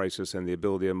of this crisis and the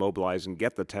ability to mobilize and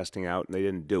get the testing out, and they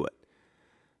didn't do it.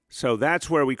 So that's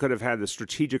where we could have had the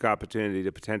strategic opportunity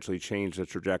to potentially change the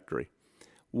trajectory.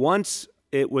 Once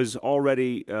it was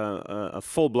already a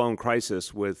full-blown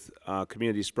crisis with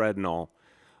community spread and all,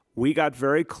 we got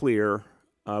very clear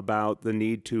about the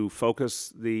need to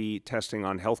focus the testing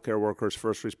on healthcare workers,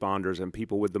 first responders, and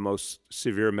people with the most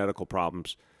severe medical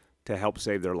problems to help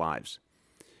save their lives.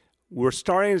 We're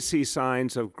starting to see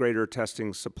signs of greater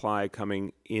testing supply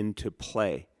coming into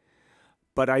play.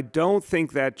 But I don't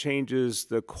think that changes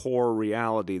the core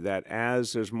reality that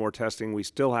as there's more testing, we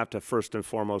still have to first and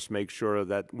foremost make sure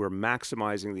that we're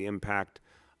maximizing the impact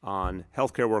on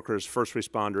healthcare workers, first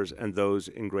responders, and those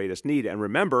in greatest need. And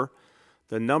remember,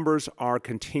 the numbers are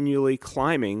continually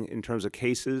climbing in terms of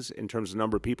cases, in terms of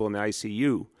number of people in the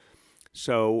ICU.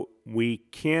 So we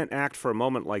can't act for a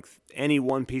moment like any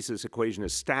one piece of this equation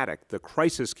is static. The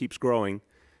crisis keeps growing.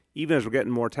 Even as we're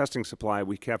getting more testing supply,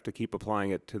 we have to keep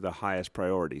applying it to the highest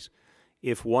priorities.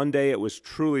 If one day it was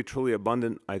truly, truly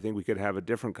abundant, I think we could have a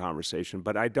different conversation.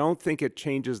 But I don't think it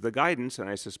changes the guidance, and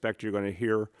I suspect you're going to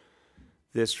hear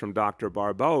this from Dr.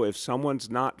 Barbeau. If someone's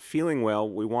not feeling well,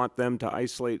 we want them to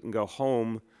isolate and go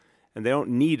home, and they don't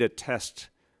need a test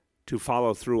to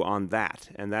follow through on that.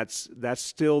 And that's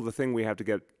still the thing we have to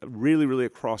get really, really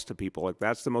across to people. Like,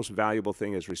 that's the most valuable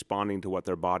thing, is responding to what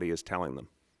their body is telling them.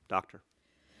 Doctor?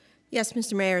 Yes,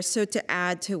 Mr. Mayor. So to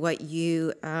add to what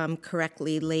you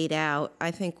correctly laid out,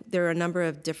 I think there are a number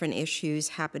of different issues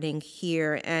happening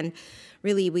here. And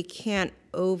really, we can't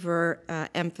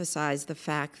overemphasize the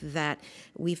fact that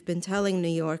we've been telling New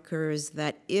Yorkers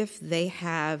that if they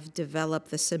have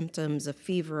developed the symptoms of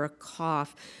fever, a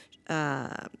cough,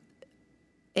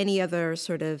 any other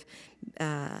sort of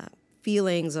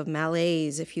feelings of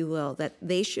malaise, if you will, that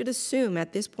they should assume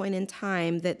at this point in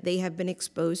time that they have been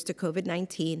exposed to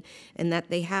COVID-19 and that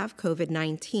they have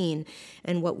COVID-19.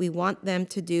 And what we want them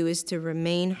to do is to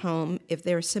remain home. If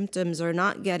their symptoms are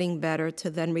not getting better,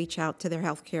 to then reach out to their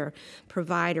healthcare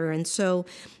provider. And so,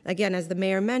 again, as the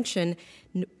mayor mentioned,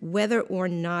 whether or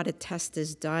not a test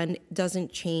is done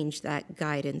doesn't change that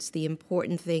guidance. The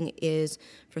important thing is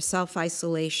for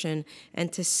self-isolation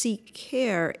and to seek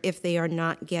care if they are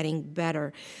not getting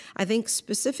better. I think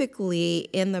specifically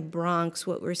in the Bronx,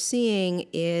 what we're seeing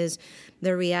is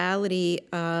the reality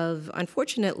of,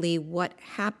 unfortunately, what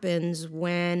happens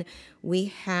when we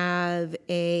have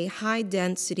a high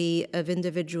density of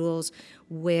individuals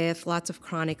with lots of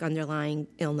chronic underlying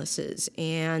illnesses.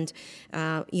 And,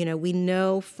 we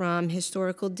know from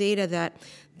historical data that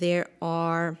there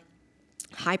are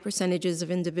high percentages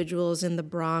of individuals in the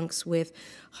Bronx with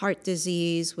heart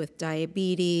disease, with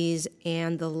diabetes,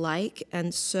 and the like.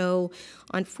 And so,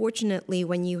 unfortunately,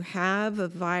 when you have a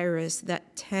virus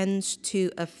that tends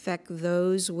to affect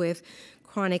those with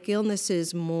chronic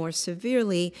illnesses more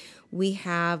severely, we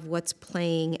have what's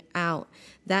playing out.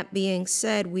 That being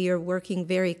said, we are working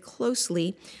very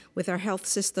closely with our health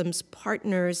systems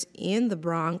partners in the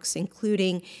Bronx,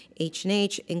 including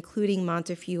H&H, including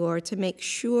Montefiore, to make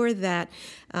sure that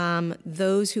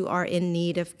those who are in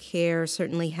need of care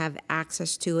certainly have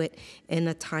access to it in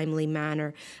a timely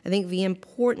manner. I think the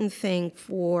important thing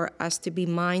for us to be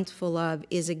mindful of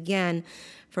is, again,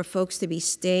 for folks to be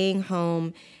staying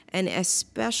home, and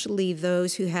especially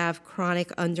those who have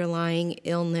chronic underlying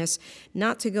illness,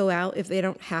 not to go out if they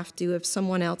don't have to, if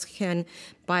someone else can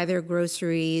buy their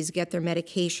groceries, get their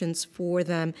medications for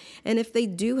them, and if they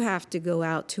do have to go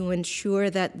out, to ensure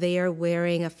that they are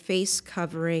wearing a face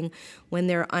covering when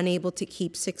they're unable to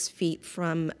keep 6 feet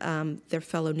from their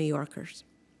fellow New Yorkers.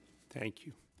 Thank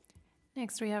you.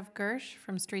 Next, we have Gersh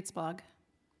from Streets Blog.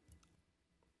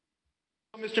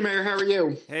 Mr. Mayor, how are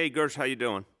you? Hey, Gersh, how you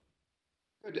doing?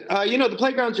 Good. The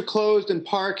playgrounds are closed and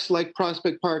parks like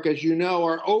Prospect Park, as you know,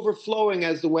 are overflowing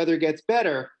as the weather gets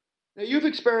better. Now, you've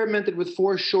experimented with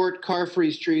 4 short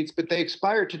car-free streets, but they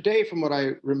expire today from what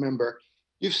I remember.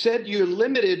 You've said you're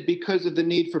limited because of the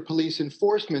need for police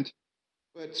enforcement,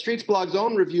 but Streets Blog's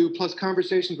own review plus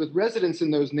conversations with residents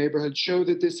in those neighborhoods show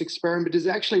that this experiment is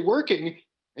actually working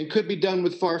and could be done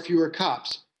with far fewer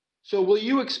cops. So will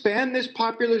you expand this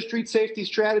popular street safety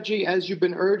strategy as you've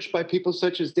been urged by people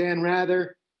such as Dan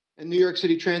Rather and New York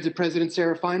City Transit President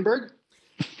Sarah Feinberg?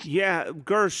 Yeah,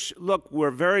 Gersh, look,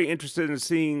 we're very interested in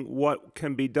seeing what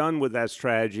can be done with that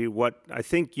strategy. What I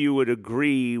think you would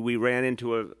agree, we ran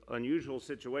into an unusual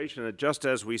situation that just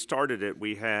as we started it,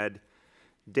 we had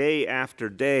day after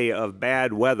day of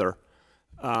bad weather,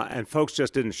 and folks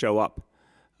just didn't show up.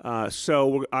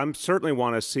 So I certainly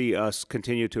want to see us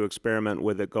continue to experiment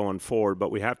with it going forward,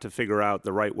 but we have to figure out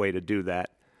the right way to do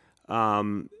that.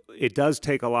 It does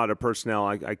take a lot of personnel.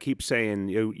 I keep saying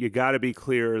you got to be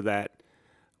clear that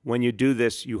when you do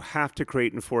this, you have to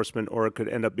create enforcement, or it could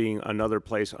end up being another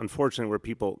place, unfortunately, where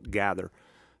people gather.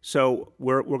 So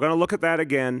we're going to look at that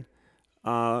again,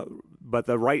 but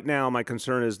right now my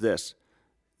concern is this.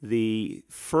 The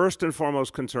first and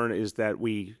foremost concern is that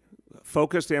we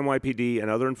focus the NYPD and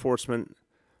other enforcement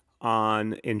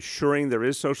on ensuring there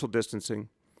is social distancing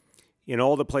in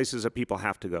all the places that people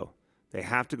have to go. They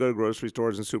have to go to grocery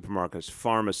stores and supermarkets,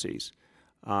 pharmacies,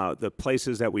 the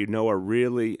places that we know are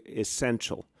really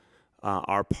essential.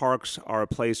 Our parks are a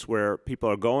place where people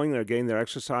are going, they're getting their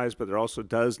exercise, but there also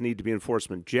does need to be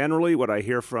enforcement. Generally, what I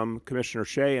hear from Commissioner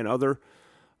Shea and other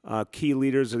key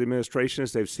leaders of the administration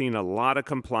is they've seen a lot of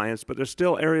compliance, but there's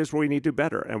still areas where we need to do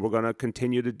better, and we're going to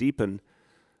continue to deepen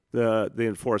the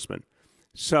enforcement.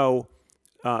 So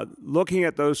looking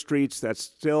at those streets, that's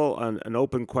still an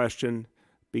open question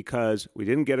because we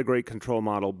didn't get a great control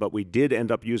model, but we did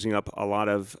end up using up a lot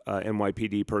of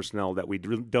NYPD personnel that we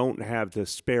don't have to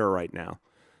spare right now.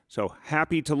 So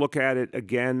happy to look at it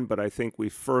again, but I think we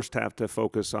first have to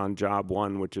focus on job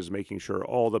one, which is making sure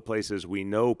all the places we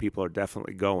know people are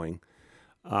definitely going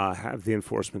have the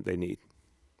enforcement they need.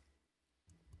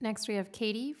 Next, we have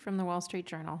Katie from the Wall Street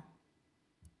Journal.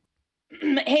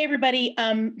 Hey, everybody.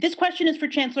 This question is for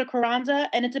Chancellor Carranza,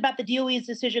 and it's about the DOE's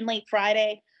decision late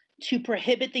Friday to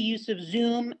prohibit the use of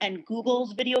Zoom and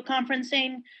Google's video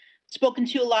conferencing. Spoken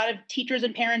to a lot of teachers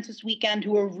and parents this weekend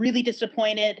who are really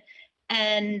disappointed,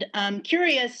 and I'm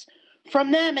curious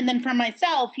from them and then from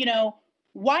myself,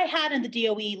 why hadn't the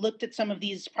DOE looked at some of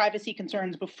these privacy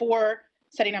concerns before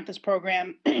setting up this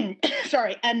program?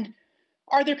 Sorry. And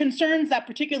are there concerns that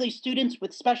particularly students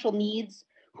with special needs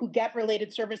who get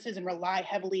related services and rely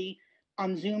heavily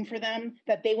on Zoom for them,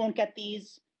 that they won't get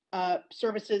these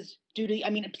services due to,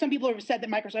 some people have said that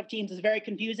Microsoft Teams is very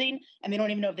confusing and they don't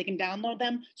even know if they can download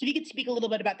them. So if you could speak a little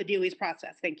bit about the DOE's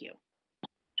process. Thank you.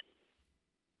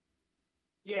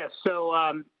 Yeah,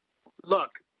 so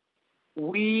look,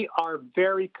 we are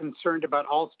very concerned about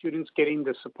all students getting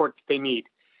the support that they need.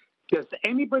 Does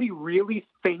anybody really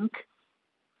think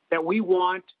that we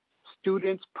want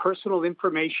students' personal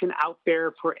information out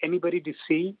there for anybody to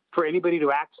see, for anybody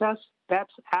to access?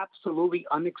 That's absolutely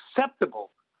unacceptable.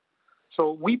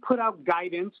 So we put out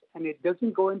guidance, and it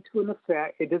doesn't go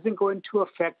into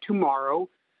effect tomorrow.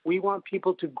 We want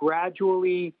people to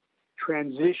gradually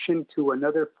transition to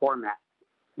another format.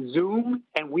 Zoom,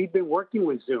 and we've been working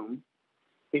with Zoom,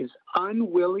 is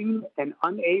unwilling and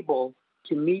unable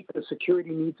to meet the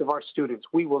security needs of our students.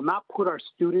 We will not put our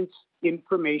students'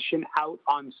 information out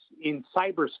in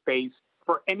cyberspace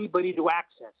for anybody to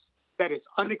access. That is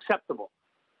unacceptable.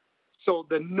 So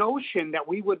the notion that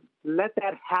we would let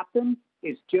that happen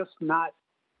is just not,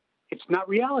 it's not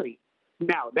reality.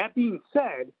 Now, that being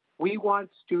said, we want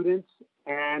students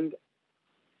and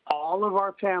all of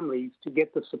our families to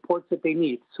get the support that they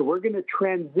need. So we're going to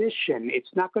transition.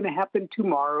 It's not going to happen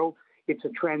tomorrow. It's a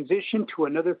transition to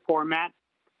another format.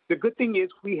 The good thing is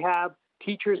we have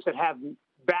teachers that have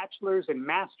bachelor's and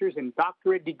master's and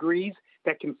doctorate degrees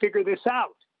that can figure this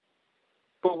out.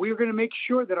 But we're going to make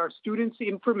sure that our students'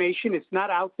 information is not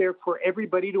out there for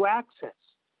everybody to access.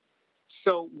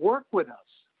 So work with us.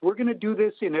 We're going to do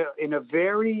this in a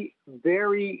very,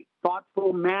 very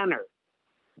thoughtful manner.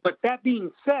 But that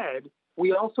being said,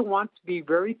 we also want to be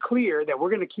very clear that we're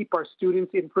going to keep our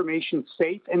students' information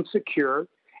safe and secure.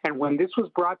 And when this was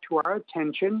brought to our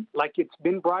attention, like it's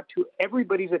been brought to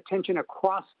everybody's attention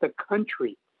across the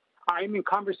country, I'm in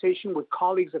conversation with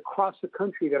colleagues across the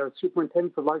country that are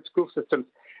superintendents of large school systems.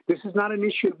 This is not an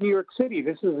issue of New York City.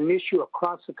 This is an issue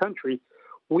across the country.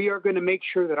 we are going to make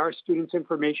sure that our students'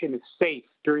 information is safe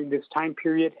during this time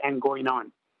period and going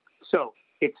on. So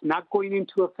it's not going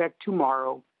into effect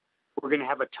tomorrow. We're going to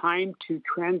have a time to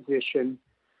transition.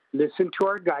 Listen to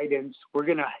our guidance. We're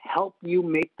going to help you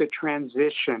make the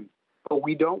transition, but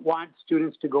we don't want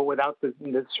students to go without the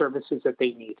services that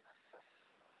they need.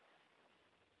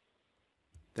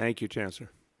 Thank you,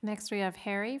 Chancellor. Next, we have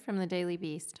Harry from the Daily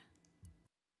Beast.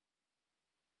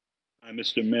 Hi,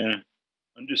 Mr. Mayor.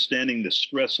 Understanding the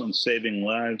stress on saving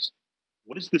lives,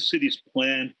 what is the city's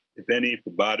plan, if any,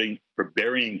 for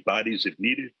burying bodies if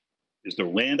needed? Is there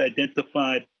land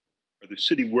identified? Are there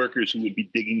city workers who would be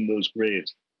digging those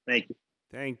graves? Thank you.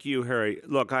 Thank you, Harry.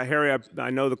 Look, Harry, I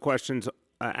know the question's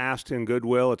asked in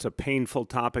goodwill. It's a painful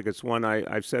topic. It's one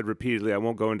I've said repeatedly I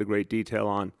won't go into great detail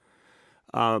on.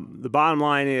 The bottom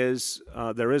line is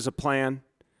there is a plan.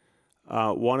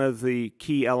 One of the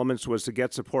key elements was to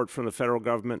get support from the federal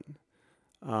government,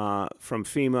 from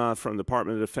FEMA, from the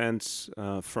Department of Defense,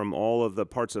 from all of the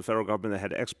parts of the federal government that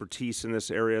had expertise in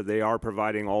this area. They are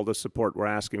providing all the support we're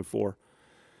asking for.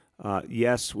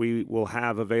 Yes, we will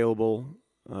have available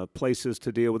places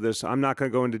to deal with this. I'm not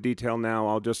going to go into detail now.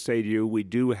 I'll just say to you, we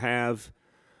do have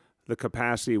the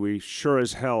capacity. We sure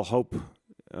as hell hope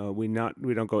we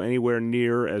don't go anywhere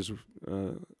near as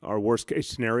our worst case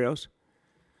scenarios.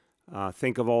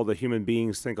 Think of all the human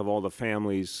beings, think of all the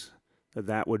families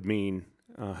that would mean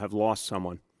have lost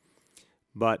someone.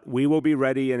 But we will be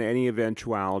ready in any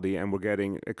eventuality, and we're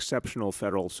getting exceptional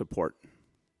federal support.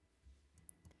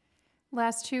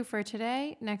 Last two for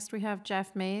today. Next, we have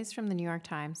Jeff Mays from the New York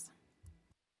Times.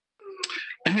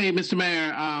 Hey, Mr.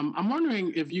 Mayor, I'm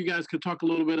wondering if you guys could talk a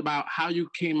little bit about how you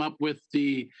came up with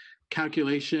the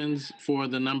calculations for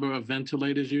the number of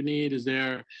ventilators you need. Is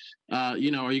there, are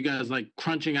you guys like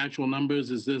crunching actual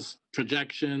numbers? Is this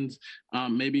projections?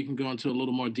 Maybe you can go into a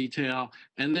little more detail.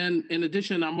 And then in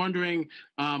addition, I'm wondering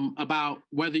about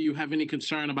whether you have any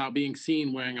concern about being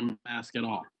seen wearing a mask at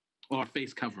all or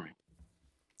face covering.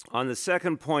 On the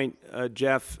second point,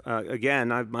 Jeff,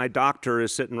 again, my doctor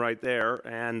is sitting right there,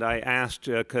 and I asked,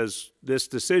 because this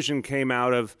decision came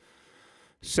out of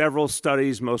several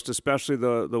studies, most especially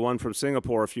the one from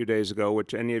Singapore a few days ago,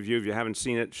 which any of you, if you haven't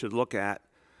seen it, should look at,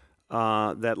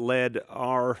 that led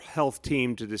our health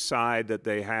team to decide that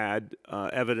they had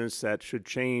evidence that should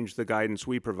change the guidance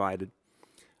we provided.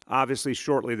 Obviously,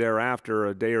 shortly thereafter,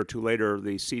 a day or two later,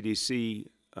 the CDC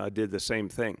did the same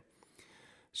thing.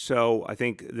 So I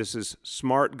think this is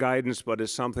smart guidance, but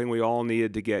it's something we all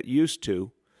needed to get used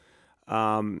to.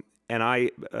 And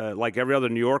I, like every other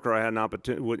New Yorker, I had an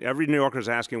opportunity. Every New Yorker is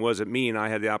asking, what does it mean? I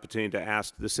had the opportunity to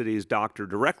ask the city's doctor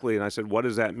directly, and I said, what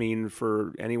does that mean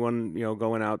for anyone,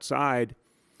 going outside?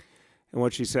 And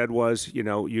what she said was, you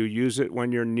use it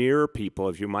when you're near people.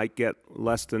 If you might get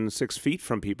less than 6 feet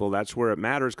from people, that's where it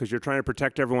matters, because you're trying to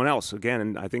protect everyone else. Again,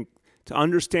 and I think it's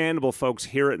understandable folks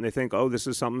hear it and they think, oh, this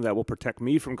is something that will protect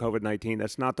me from COVID-19.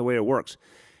 That's not the way it works.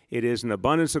 It is an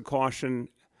abundance of caution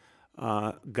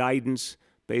guidance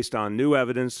based on new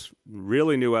evidence,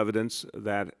 really new evidence,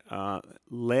 that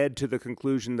led to the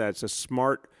conclusion that it's a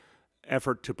smart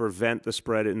effort to prevent the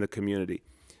spread in the community.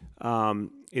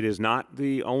 It is not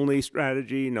the only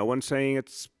strategy. No one's saying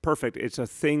it's perfect. It's a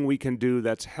thing we can do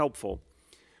that's helpful.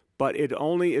 But it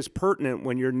only is pertinent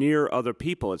when you're near other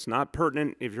people. It's not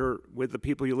pertinent if you're with the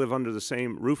people you live under the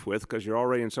same roof with, because you're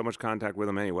already in so much contact with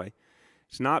them anyway.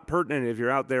 It's not pertinent if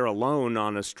you're out there alone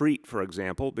on a street, for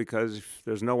example, because if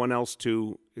there's no one else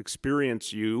to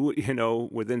experience you,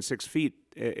 within 6 feet,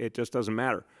 it just doesn't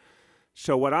matter.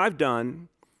 So what I've done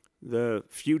the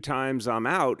few times I'm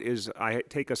out is I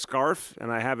take a scarf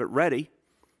and I have it ready.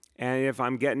 And if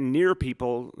I'm getting near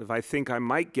people, if I think I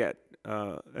might get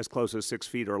as close as 6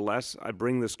 feet or less, I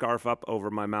bring the scarf up over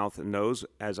my mouth and nose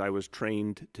as I was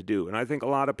trained to do. And I think a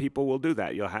lot of people will do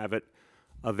that. You'll have it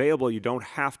available. You don't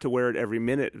have to wear it every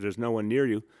minute if there's no one near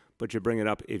you, but you bring it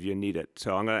up if you need it.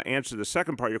 So I'm going to answer the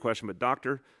second part of your question, but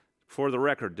doctor, for the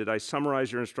record, did I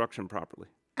summarize your instruction properly?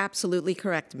 Absolutely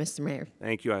correct, Mr. Mayor.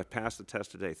 Thank you. I passed the test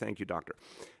today. Thank you, doctor.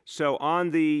 So on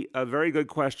the very good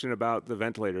question about the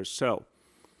ventilators. So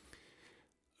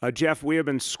Jeff, we have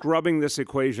been scrubbing this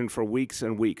equation for weeks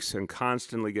and weeks and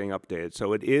constantly getting updated.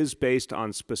 So it is based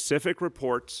on specific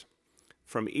reports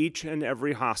from each and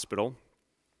every hospital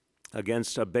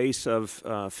against a base of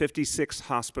 56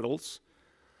 hospitals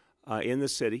in the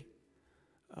city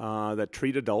that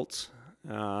treat adults.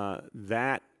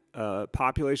 That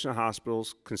population of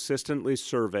hospitals consistently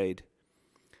surveyed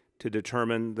to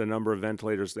determine the number of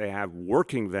ventilators they have,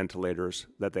 working ventilators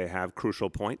that they have, crucial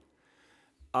point.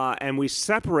 And we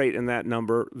separate in that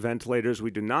number ventilators.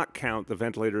 We do not count the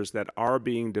ventilators that are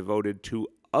being devoted to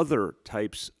other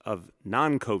types of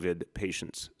non-COVID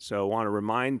patients. So I want to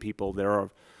remind people there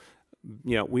are,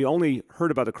 we only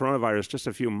heard about the coronavirus just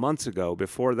a few months ago.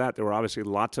 Before that, there were obviously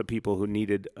lots of people who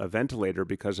needed a ventilator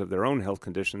because of their own health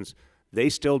conditions. They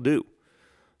still do.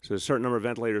 So a certain number of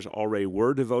ventilators already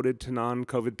were devoted to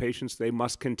non-COVID patients. They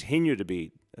must continue to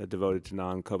be devoted to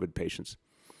non-COVID patients.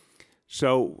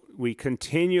 So we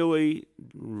continually,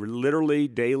 literally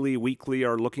daily, weekly,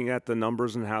 are looking at the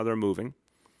numbers and how they're moving,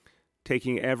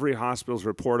 taking every hospital's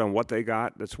report on what they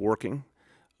got that's working,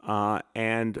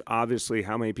 and obviously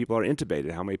how many people are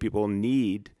intubated, how many people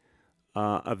need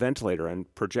a ventilator,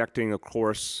 and projecting, of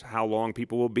course, how long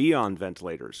people will be on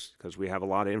ventilators, because we have a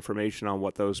lot of information on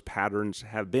what those patterns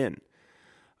have been.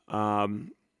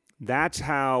 That's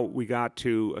how we got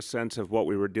to a sense of what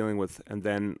we were dealing with. And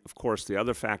then, of course, the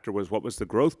other factor was what was the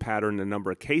growth pattern, the number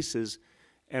of cases,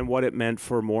 and what it meant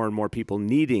for more and more people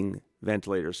needing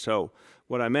ventilators. So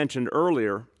what I mentioned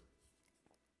earlier,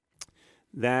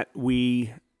 that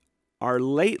we are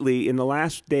lately, in the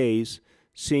last days,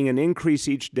 seeing an increase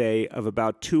each day of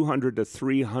about 200 to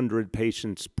 300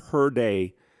 patients per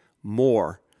day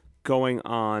more going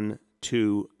on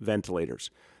to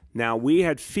ventilators. Now, we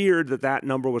had feared that that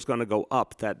number was going to go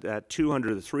up, that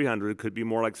 200 to 300 could be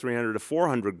more like 300 to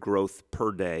 400 growth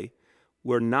per day.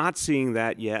 We're not seeing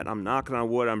that yet. I'm knocking on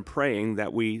wood. I'm praying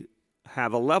that we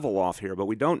have a level off here, but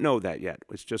we don't know that yet.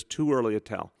 It's just too early to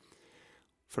tell.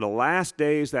 For the last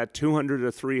days, that 200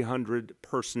 to 300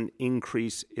 person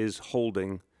increase is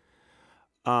holding.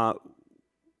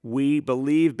 We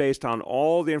believe, based on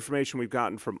all the information we've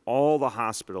gotten from all the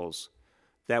hospitals,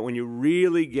 that when you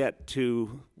really get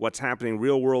to what's happening,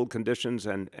 real-world conditions,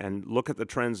 and look at the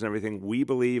trends and everything, we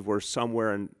believe we're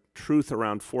somewhere in truth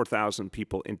around 4,000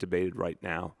 people intubated right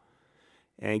now.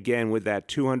 And again, with that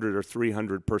 200 or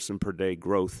 300 person per day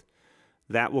growth,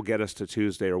 that will get us to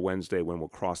Tuesday or Wednesday when we'll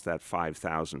cross that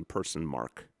 5,000 person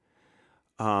mark.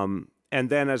 And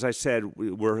then, as I said,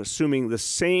 we're assuming the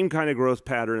same kind of growth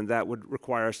pattern, and that would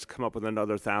require us to come up with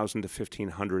another 1,000 to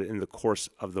 1,500 in the course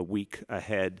of the week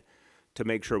ahead to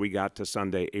make sure we got to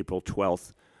Sunday, April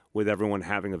 12th, with everyone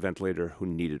having a ventilator who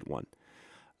needed one.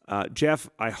 Jeff,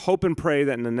 I hope and pray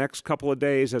that in the next couple of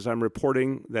days, as I'm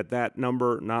reporting, that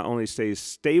number not only stays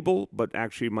stable, but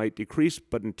actually might decrease.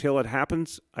 But until it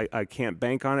happens, I can't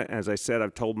bank on it. As I said,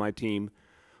 I've told my team,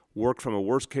 work from a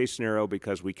worst-case scenario,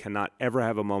 because we cannot ever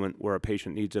have a moment where a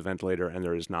patient needs a ventilator and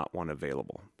there is not one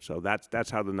available. So that's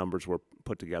how the numbers were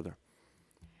put together.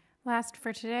 Last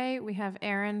for today, we have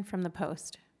Aaron from the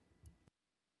Post.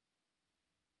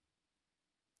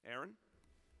 Aaron?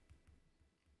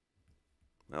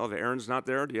 Well, if Aaron's not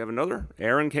there, do you have another?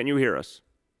 Aaron, can you hear us?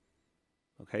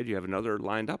 Okay, do you have another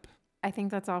lined up? I think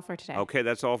that's all for today. Okay,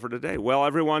 that's all for today. Well,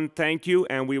 everyone, thank you,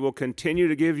 and we will continue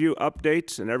to give you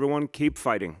updates, and everyone keep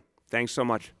fighting. Thanks so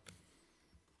much.